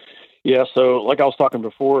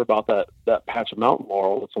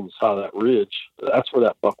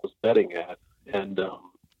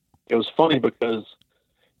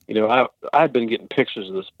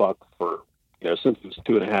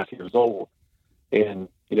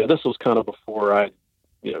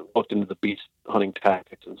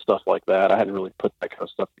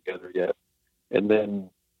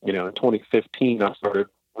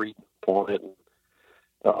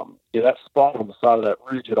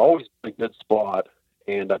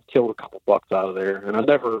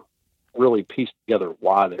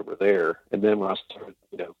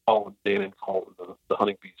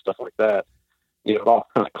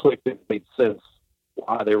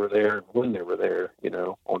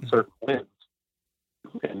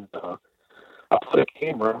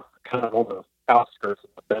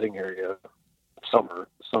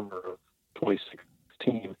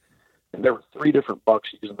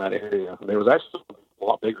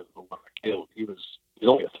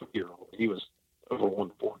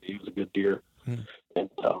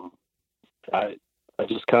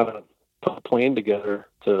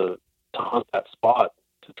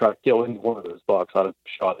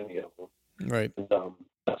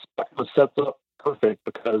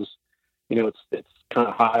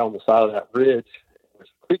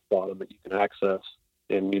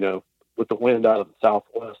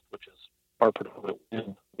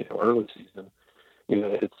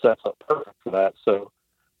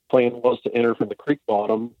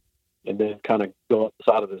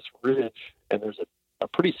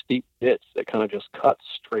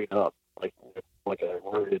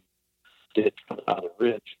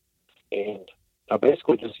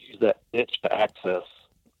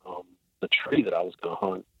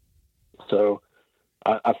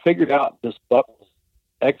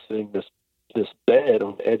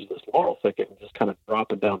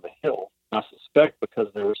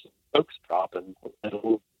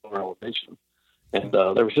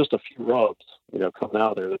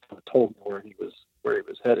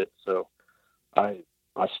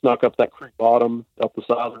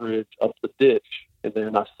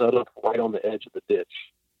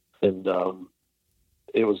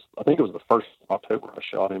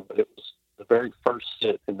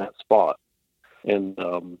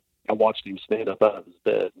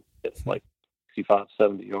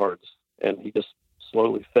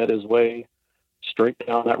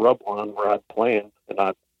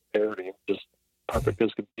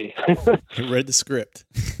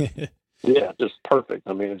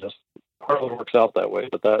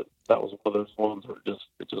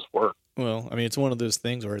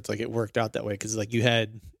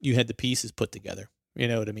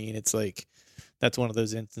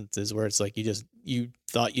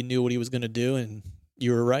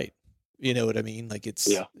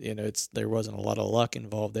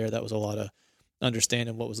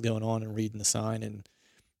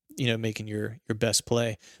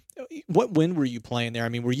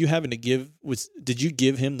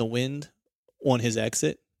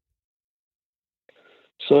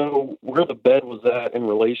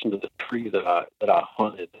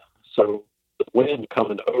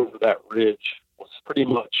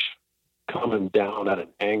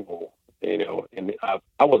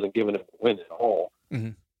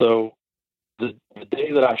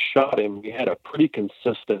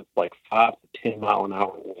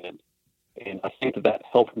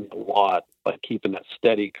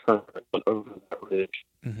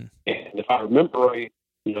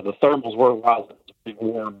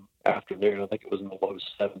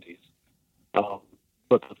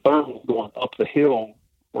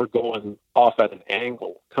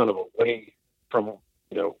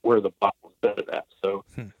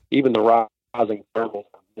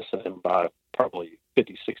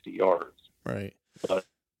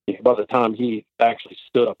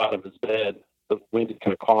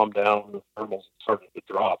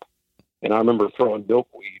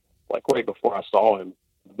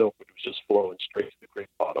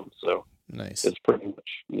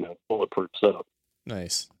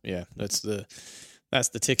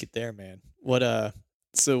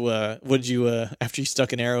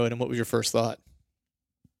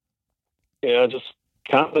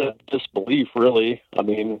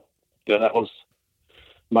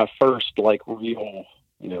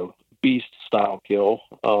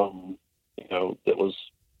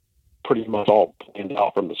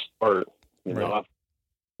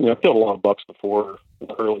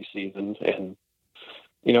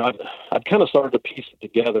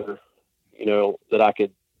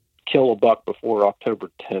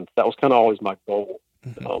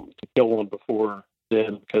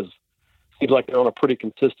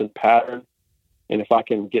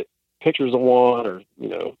 pictures of one or,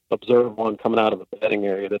 observe one coming out of the bedding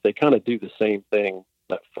area, that they kind of do the same thing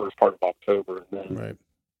that first part of October. And then, Right.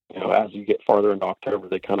 As you get farther into October,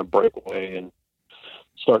 they kind of break away and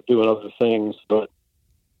start doing other things. But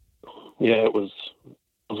yeah, it was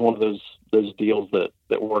one of those deals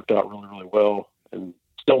that worked out really, really well. And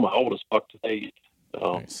still my oldest buck to date.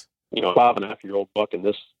 Nice. 5.5-year-old buck in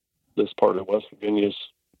this part of West Virginia is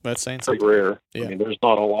That's saying pretty something. rare. Yeah. I mean, there's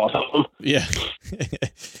not a lot of them. Yeah.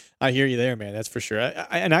 I hear you there, man. That's for sure.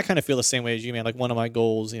 I kind of feel the same way as you, man. Like one of my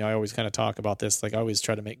goals, I always kind of talk about this. Like I always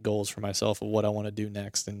try to make goals for myself of what I want to do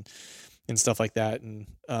next and stuff like that. And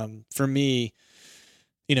for me,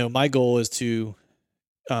 my goal is to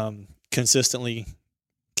consistently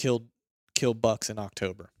kill bucks in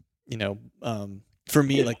October. For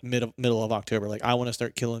me, like middle of October, like I want to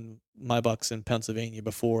start killing my bucks in Pennsylvania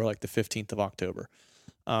before like the 15th of October.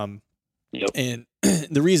 Yep. And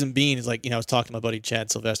the reason being is like, I was talking to my buddy Chad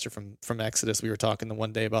Sylvester from Exodus. We were talking the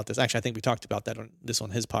one day about this. Actually, I think we talked about that on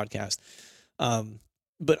his podcast.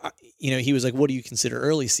 But he was like, what do you consider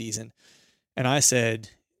early season? And I said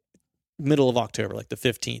middle of October, like the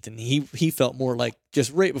 15th. And he felt more like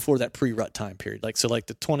just right before that pre-rut time period. Like, so like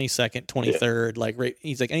the 22nd, 23rd, like right.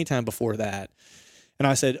 He's like anytime before that. And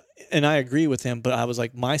I said, and I agree with him, but I was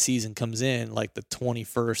like, my season comes in like the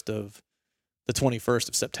 21st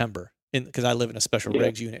of September. Because I live in a special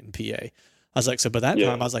regs unit in PA. I was like, so by that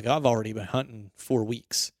time, I was like, I've already been hunting 4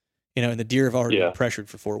 weeks, and the deer have already been pressured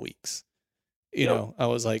for 4 weeks. I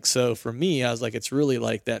was like, so for me, I was like, it's really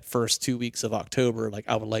like that first 2 weeks of October, like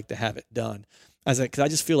I would like to have it done. I was like, because I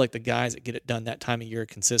just feel like the guys that get it done that time of year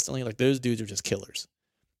consistently, like those dudes are just killers.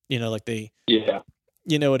 Like they,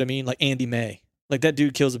 you know what I mean? Like Andy May. Like that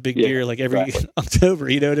dude kills a big deer like every October,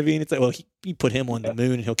 you know what I mean? It's like, well, he put him on the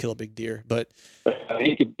moon and he'll kill a big deer, but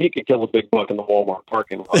he could kill a big buck in the Walmart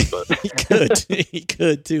parking lot. But he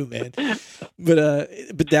could too, man.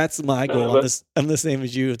 But that's my goal. I'm the same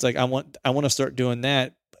as you. It's like I want to start doing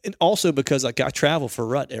that, and also because like I travel for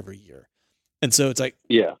rut every year, and so it's like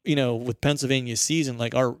with Pennsylvania season,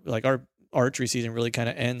 like our archery season really kind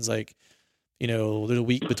of ends like there's a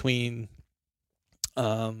week between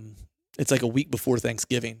it's like a week before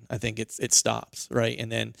Thanksgiving. I think it stops, right?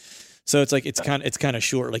 And then, so it's like, it's kind of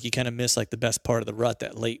short. Like you kind of miss like the best part of the rut,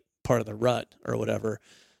 that late part of the rut or whatever.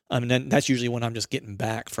 And then that's usually when I'm just getting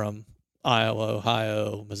back from Iowa,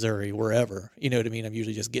 Ohio, Missouri, wherever, you know what I mean? I'm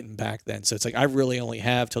usually just getting back then. So it's like, I really only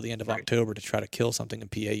have till the end of October to try to kill something in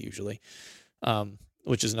PA usually.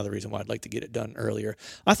 Which is another reason why I'd like to get it done earlier.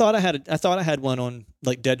 I thought I had one on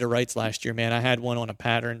like Dead to Rights last year, man. I had one on a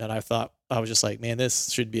pattern that I thought, I was just like, man, this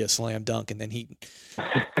should be a slam dunk. And then he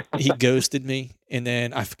ghosted me. And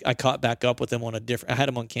then I caught back up with him on I had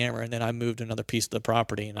him on camera, and then I moved another piece of the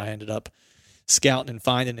property, and I ended up scouting and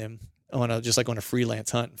finding him on a freelance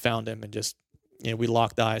hunt, and found him, and just, we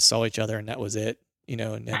locked eyes, saw each other, and that was it,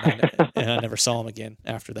 and I never saw him again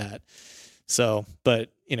after that. So, but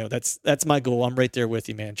that's my goal. I'm right there with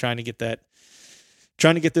you, man. Trying to get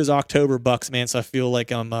those October bucks, man. So I feel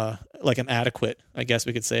like I'm adequate, I guess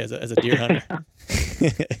we could say, as a deer hunter.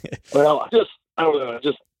 Well,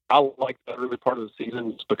 I like the early part of the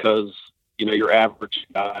season just because, your average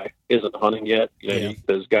guy isn't hunting yet.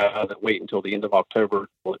 There's guys that wait until the end of October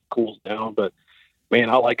till it cools down. But man,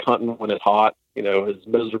 I like hunting when it's hot, as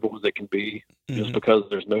miserable as it can be, just because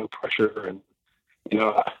there's no pressure. And,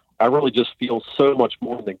 I really just feel so much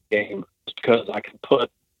more in the game just because I can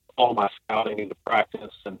put all my scouting into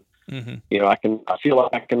practice, and I feel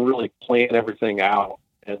like I can really plan everything out,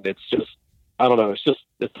 and it's just, I don't know, it's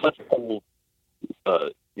such a cool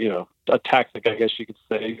a tactic, I guess you could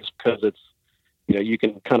say, just because it's you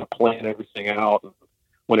can kind of plan everything out, and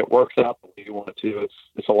when it works out the way you want it to,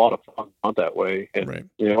 it's a lot of fun hunt that way. And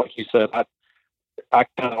like you said, I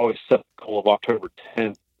kind of always set the goal of October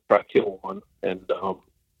 10th to try to kill one, and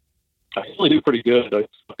I usually do pretty good.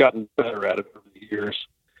 I've gotten better at it over the years,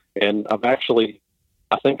 and I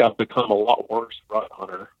think I've become a lot worse rut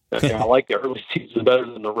hunter. I like the early season better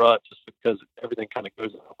than the rut, just because everything kind of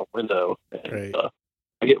goes out the window, and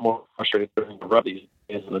I get more frustrated during the rut than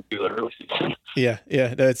I do the early season. Yeah,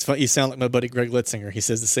 no, it's fun. You sound like my buddy Greg Litzinger. He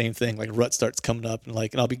says the same thing. Like rut starts coming up, and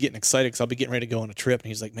I'll be getting excited because I'll be getting ready to go on a trip, and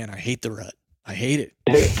he's like, "Man, I hate the rut. I hate it."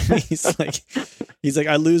 He's like,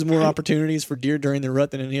 I lose more opportunities for deer during the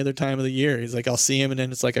rut than any other time of the year. He's like, I'll see him, and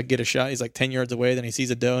then it's like I get a shot. He's like 10 yards away, then he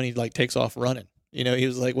sees a doe, and he like takes off running. He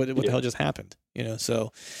was like, what the hell just happened?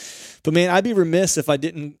 So, but man, I'd be remiss if I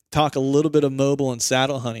didn't talk a little bit of mobile and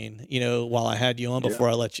saddle hunting, while I had you on before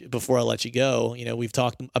I let you go. We've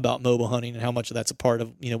talked about mobile hunting and how much of that's a part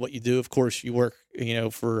of, what you do. Of course, you work,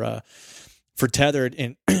 for for tethered,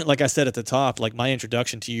 and like I said at the top, like my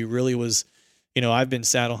introduction to you really was, I've been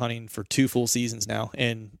saddle hunting for 2 full seasons now,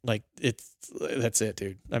 and like that's it,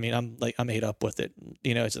 dude. I mean, I'm ate up with it.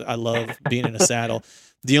 I love being in a saddle.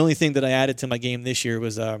 The only thing that I added to my game this year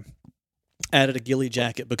was added a ghillie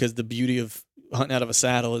jacket, because the beauty of hunting out of a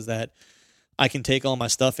saddle is that I can take all my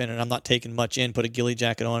stuff in, and I'm not taking much in. Put a ghillie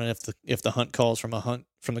jacket on, and if the hunt calls from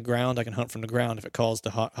the ground, I can hunt from the ground. If it calls to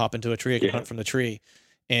hop into a tree, I can hunt from the tree,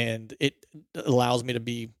 and it allows me to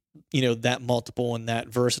be that multiple and that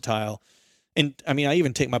versatile. And I mean, I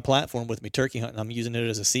even take my platform with me turkey hunting. I'm using it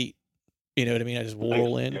as a seat. You know what I mean? I just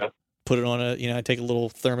roll in, put it on I take a little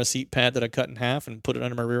thermos seat pad that I cut in half and put it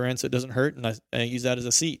under my rear end so it doesn't hurt, and I use that as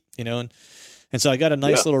a seat. And so I got a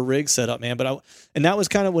nice little rig set up, man. And that was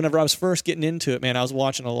kind of whenever I was first getting into it, man. I was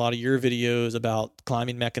watching a lot of your videos about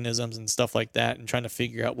climbing mechanisms and stuff like that, and trying to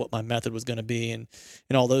figure out what my method was going to be and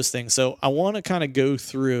all those things. So I want to kind of go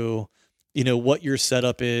through, what your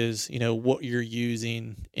setup is, what you're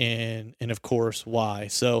using, and of course why.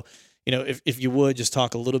 So, if you would just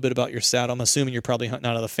talk a little bit about your saddle. I'm assuming you're probably hunting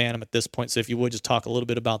out of the Phantom at this point. So if you would just talk a little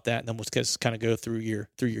bit about that, and then we'll just kind of go through your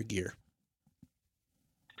gear.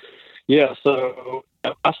 Yeah, so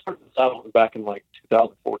I started saddling back in like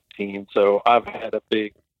 2014. So I've had a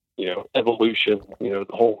big, evolution, the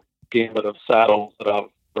whole gamut of saddles that I've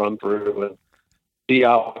run through, and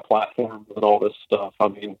DIY platforms and all this stuff. I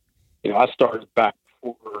mean, I started back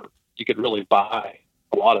before you could really buy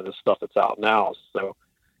a lot of this stuff that's out now. So,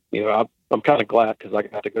 I'm kind of glad, because I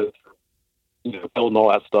got to go through, building all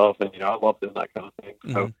that stuff, and, I love doing that kind of thing.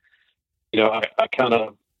 So, I kind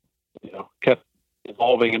of, kept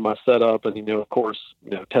evolving in my setup, and of course,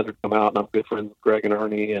 Tethered come out, and I'm good friends with Greg and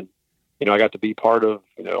Ernie, and I got to be part of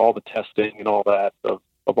all the testing and all that of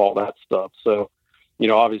all that stuff. So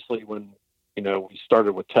obviously when we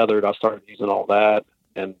started with Tethered, I started using all that,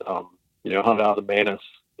 and hunted out of the Manus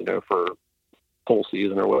for full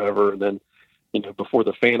season or whatever, and then before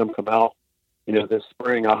the Phantom come out this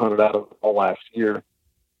spring, I hunted out of it all last year,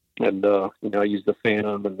 and I used the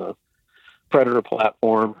Phantom and the Predator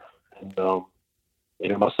platform, and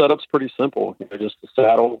my setup's pretty simple. Just the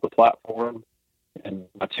saddle, the platform, and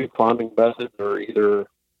my 2 climbing methods are either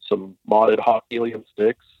some modded hot helium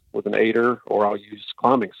sticks with an aider, or I'll use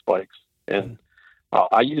climbing spikes. And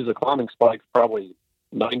I use the climbing spikes probably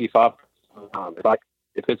 95% of the time.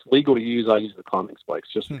 If it's legal to use, I use the climbing spikes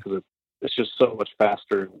just because it's just so much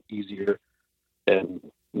faster and easier. And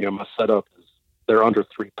my setup is, they're under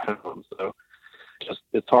 3 pounds, so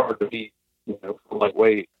it's hard to beat for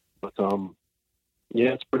lightweight. But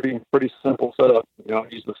yeah, it's pretty simple setup. I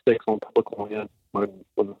use the sticks on public land when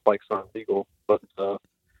the spikes aren't legal. But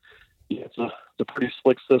yeah, it's a pretty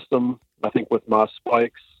slick system. I think with my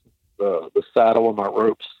spikes, the saddle and my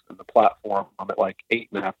ropes and the platform, I'm at like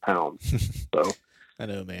 8.5 pounds. So I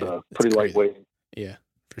know, man. Pretty lightweight. Yeah,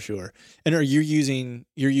 for sure. And are you using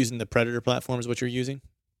the Predator platform is what you're using?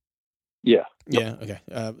 Yeah. Yeah. Okay.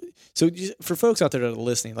 So for folks out there that are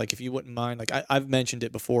listening, like if you wouldn't mind, like I've mentioned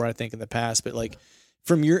it before, I think in the past, but like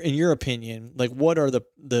in your opinion, like what are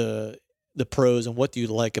the pros, and what do you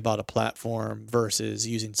like about a platform versus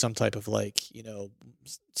using some type of like,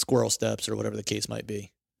 squirrel steps or whatever the case might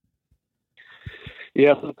be?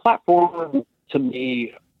 Yeah. So the platform, to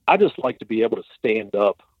me, I just like to be able to stand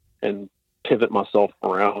up and pivot myself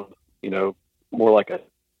around, more like a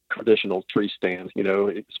traditional tree stand,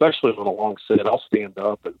 especially on a long sit. I'll stand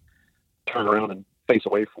up and turn around and face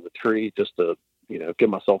away from the tree just to, give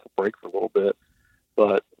myself a break for a little bit.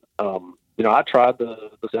 But, I tried the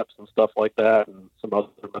steps and stuff like that and some other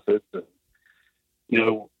methods. And,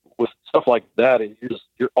 with stuff like that,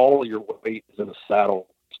 all your weight is in the saddle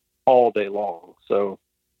all day long. So,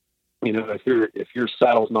 if your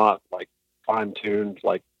saddle's not like fine tuned,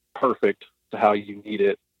 like perfect to how you need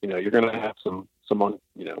it, you're going to have some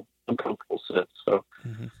uncomfortable sits. So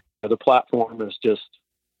the platform is just,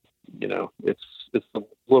 it's a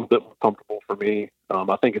little bit more comfortable for me.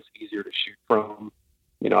 I think it's easier to shoot from.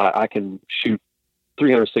 I can shoot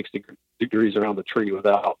 360 degrees around the tree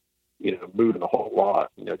without, moving a whole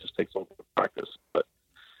lot. It just takes a little bit of practice. But,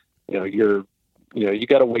 you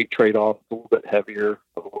got a weight trade off, a little bit heavier,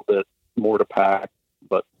 a little bit more to pack.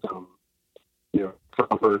 But, for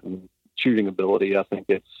comfort and shooting ability, I think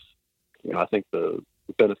I think the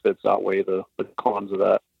benefits outweigh the cons of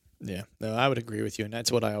that. Yeah, no, I would agree with you. And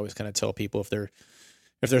that's what I always kind of tell people if they're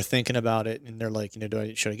thinking about it and they're like,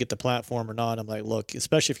 should I get the platform or not? I'm like, look,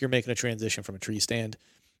 especially if you're making a transition from a tree stand,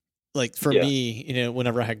 like for me,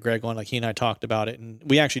 whenever I had Greg on, like he and I talked about it, and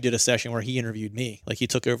we actually did a session where he interviewed me. Like he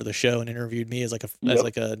took over the show and interviewed me as like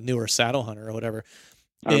a newer saddle hunter or whatever.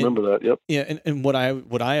 I remember that. Yep. Yeah. And what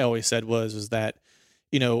I always said was that,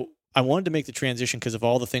 I wanted to make the transition because of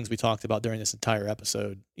all the things we talked about during this entire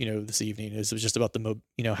episode, this evening. It was just about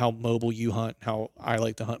how mobile you hunt, how I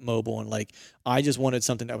like to hunt mobile. And like, I just wanted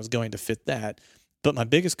something that was going to fit that. But my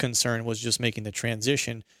biggest concern was just making the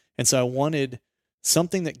transition. And so I wanted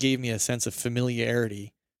something that gave me a sense of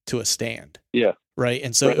familiarity to a stand. Yeah. Right.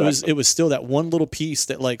 And so it was still that one little piece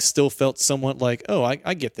that like still felt somewhat like, oh,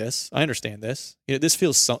 I get this. I understand this. This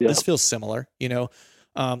feels similar,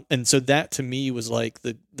 and so that to me was like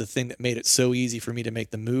the thing that made it so easy for me to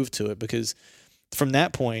make the move to it, because from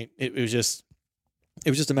that point it was just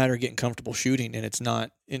a matter of getting comfortable shooting, and it's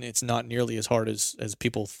not nearly as hard as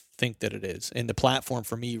people think that it is. And the platform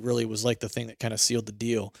for me really was like the thing that kind of sealed the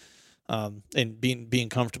deal. And being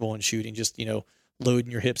comfortable in shooting, just,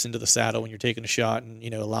 loading your hips into the saddle when you're taking a shot, and,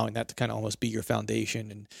 allowing that to kind of almost be your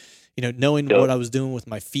foundation, and, knowing what I was doing with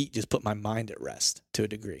my feet just put my mind at rest to a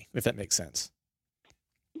degree, if that makes sense.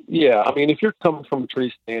 Yeah. I mean, if you're coming from a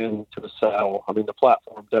tree stand to the saddle, I mean, the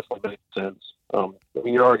platform definitely makes sense. I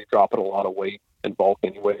mean, you're already dropping a lot of weight and bulk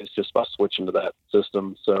anyways, just by switching to that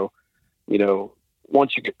system. So,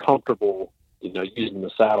 once you get comfortable, using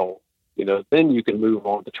the saddle, then you can move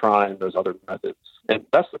on to trying those other methods. And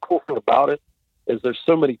that's the cool thing about it, is there's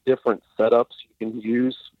so many different setups you can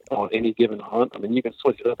use on any given hunt. I mean, you can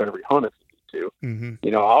switch it up every hunt if you need to.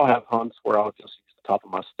 Mm-hmm. I'll have hunts where I'll just use the top of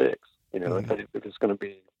my sticks, Mm-hmm. if it's going to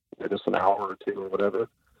be just an hour or two or whatever,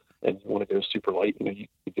 and you want to go super late, you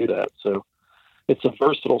do that. So it's a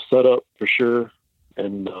versatile setup for sure.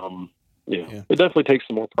 And, it definitely takes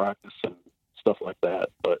some more practice and stuff like that.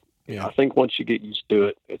 But I think once you get used to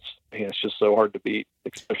it, it's just so hard to beat,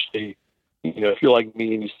 especially, if you're like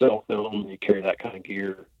me and you sell film and you carry that kind of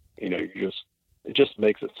gear, it just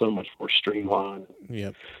makes it so much more streamlined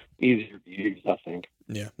and easier to use, I think.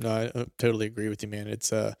 Yeah, no, I totally agree with you, man.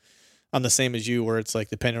 It's, I'm the same as you, where it's like,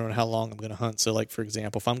 depending on how long I'm going to hunt. So like, for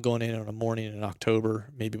example, if I'm going in on a morning in October,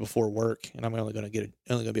 maybe before work, and I'm only going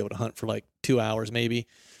to be able to hunt for like 2 hours, maybe,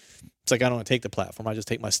 it's like, I don't want to take the platform. I just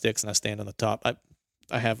take my sticks and I stand on the top. I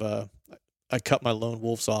cut my lone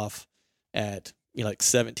wolves off at, like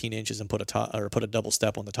 17 inches and put a double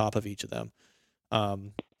step on the top of each of them.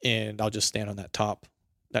 And I'll just stand on that top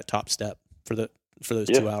step for those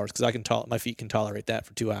 2 hours. Cause my feet can tolerate that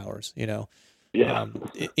for 2 hours, Yeah.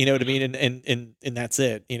 You know what I mean? And that's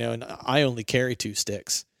it, and I only carry 2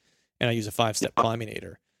 sticks, and I use a 5-step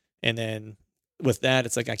Climbinator. And then with that,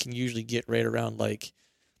 it's like, I can usually get right around, like,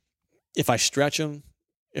 if I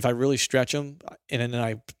really stretch them, and then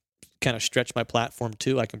I kind of stretch my platform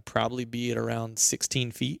too, I can probably be at around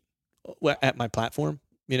 16 feet at my platform,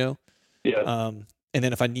 Yeah. And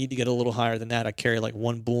then if I need to get a little higher than that, I carry like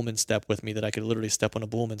one Bullman step with me that I could literally step on a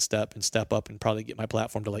Bullman step and step up and probably get my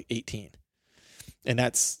platform to like 18. And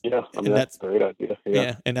that's, that's a great idea.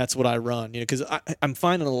 Yeah. And that's what I run, cause I'm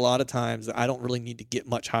finding a lot of times that I don't really need to get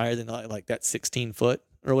much higher than like that 16 foot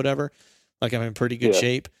or whatever. Like, I'm in pretty good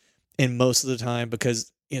shape. And most of the time,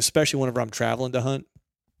 because especially whenever I'm traveling to hunt,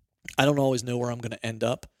 I don't always know where I'm going to end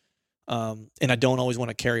up. And I don't always want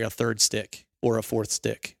to carry a 3rd stick or a 4th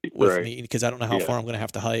stick with me, because I don't know how far I'm going to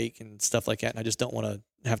have to hike and stuff like that. And I just don't want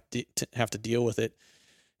to have to deal with it.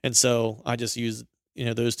 And so I just use,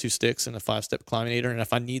 those 2 sticks and a 5-step Climbinator. And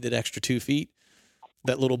if I need that extra 2 feet,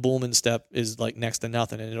 that little Bullman step is like next to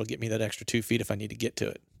nothing, and it'll get me that extra 2 feet if I need to get to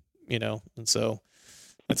it, And so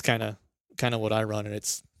that's kind of what I run. And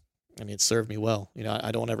it's served me well.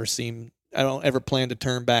 I don't ever plan to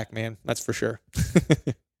turn back, man. That's for sure.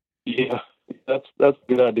 Yeah, that's a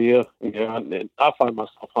good idea. And I find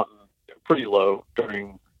myself hunting pretty low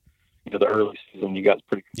during the early season. You guys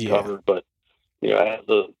pretty covered, but as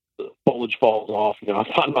the foliage falls off,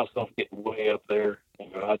 I find myself getting way up there.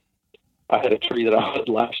 I had a tree that I had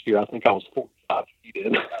last year. I think I was 45 feet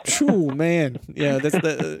in. Oh man, yeah, that's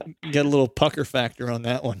you got a little pucker factor on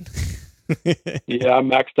that one. Yeah, I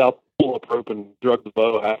maxed out the pull-up rope and drug the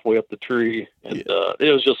bow halfway up the tree, and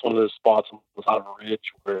it was just one of those spots on the side of a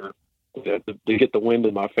ridge where to get the wind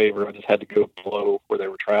in my favor, I just had to go below where they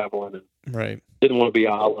were traveling, and didn't want to be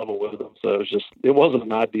eye level with them. So it wasn't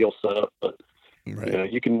an ideal setup, but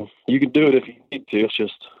you can do it if you need to. It's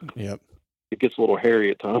just it gets a little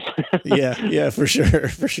hairy at times. yeah, for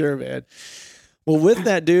sure, man. Well, with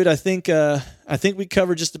that, dude, I think we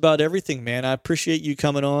covered just about everything, man. I appreciate you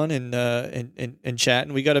coming on and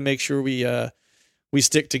chatting. We got to make sure we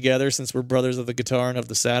stick together, since we're brothers of the guitar and of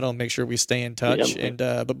the saddle, and make sure we stay in touch.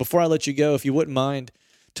 Yeah, but before I let you go, if you wouldn't mind,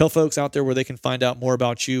 tell folks out there where they can find out more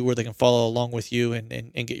about you, where they can follow along with you and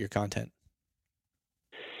get your content.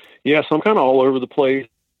 Yeah, so I'm kind of all over the place.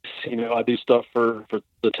 I do stuff for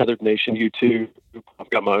the Tethered Nation YouTube. I've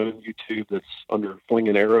got my own YouTube that's under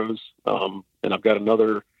Flinging Arrows. And I've got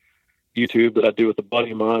another YouTube that I do with a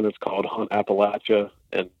buddy of mine that's called Hunt Appalachia.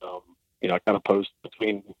 And, I kind of post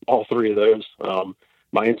between all three of those.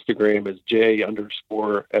 My Instagram is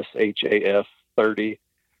J_SHAF30.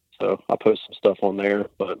 So I post some stuff on there,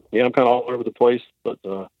 but yeah, I'm kind of all over the place, but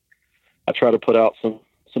I try to put out some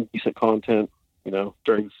decent content,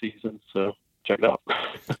 during the season. So check it out.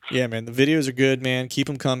 Yeah, man. The videos are good, man. Keep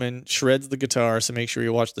them coming. Shreds the guitar. So make sure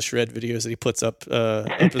you watch the Shred videos that he puts up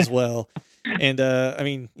as well. And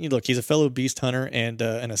look, he's a fellow beast hunter and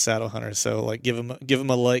a saddle hunter. So like, give him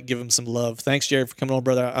a like, give him some love. Thanks, Jared, for coming on,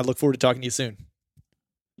 brother. I look forward to talking to you soon.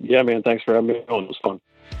 Yeah, man. Thanks for having me on. It was fun.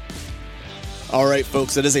 All right,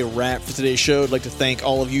 folks, that is a wrap for today's show. I'd like to thank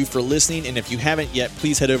all of you for listening. And if you haven't yet,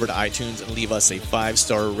 please head over to iTunes and leave us a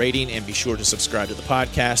 5-star rating, and be sure to subscribe to the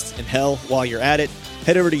podcast. And hell, while you're at it,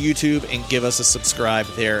 head over to YouTube and give us a subscribe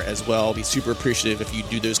there as well. I'll be super appreciative if you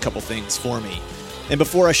do those couple things for me. And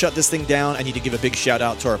before I shut this thing down, I need to give a big shout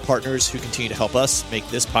out to our partners who continue to help us make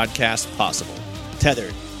this podcast possible.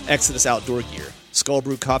 Tethered, Exodus Outdoor Gear, Skull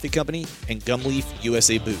Brew Coffee Company, and Gumleaf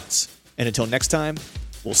USA Boots. And until next time,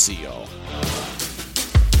 we'll see y'all.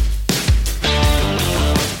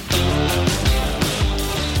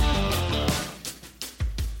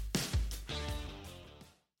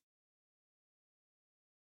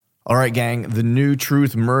 All right, gang, the new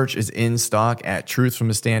Truth merch is in stock at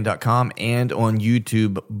truthfromthestand.com and on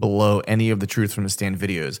YouTube below any of the Truth from the Stand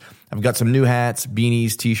videos. I've got some new hats,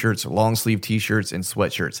 beanies, t-shirts, long sleeve t-shirts, and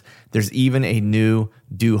sweatshirts. There's even a new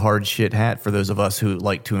Do Hard Shit hat for those of us who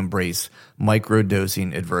like to embrace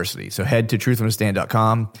micro-dosing adversity. So head to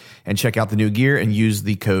truthfromthestand.com and check out the new gear and use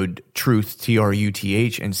the code TRUTH,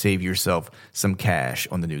 TRUTH, and save yourself some cash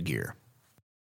on the new gear.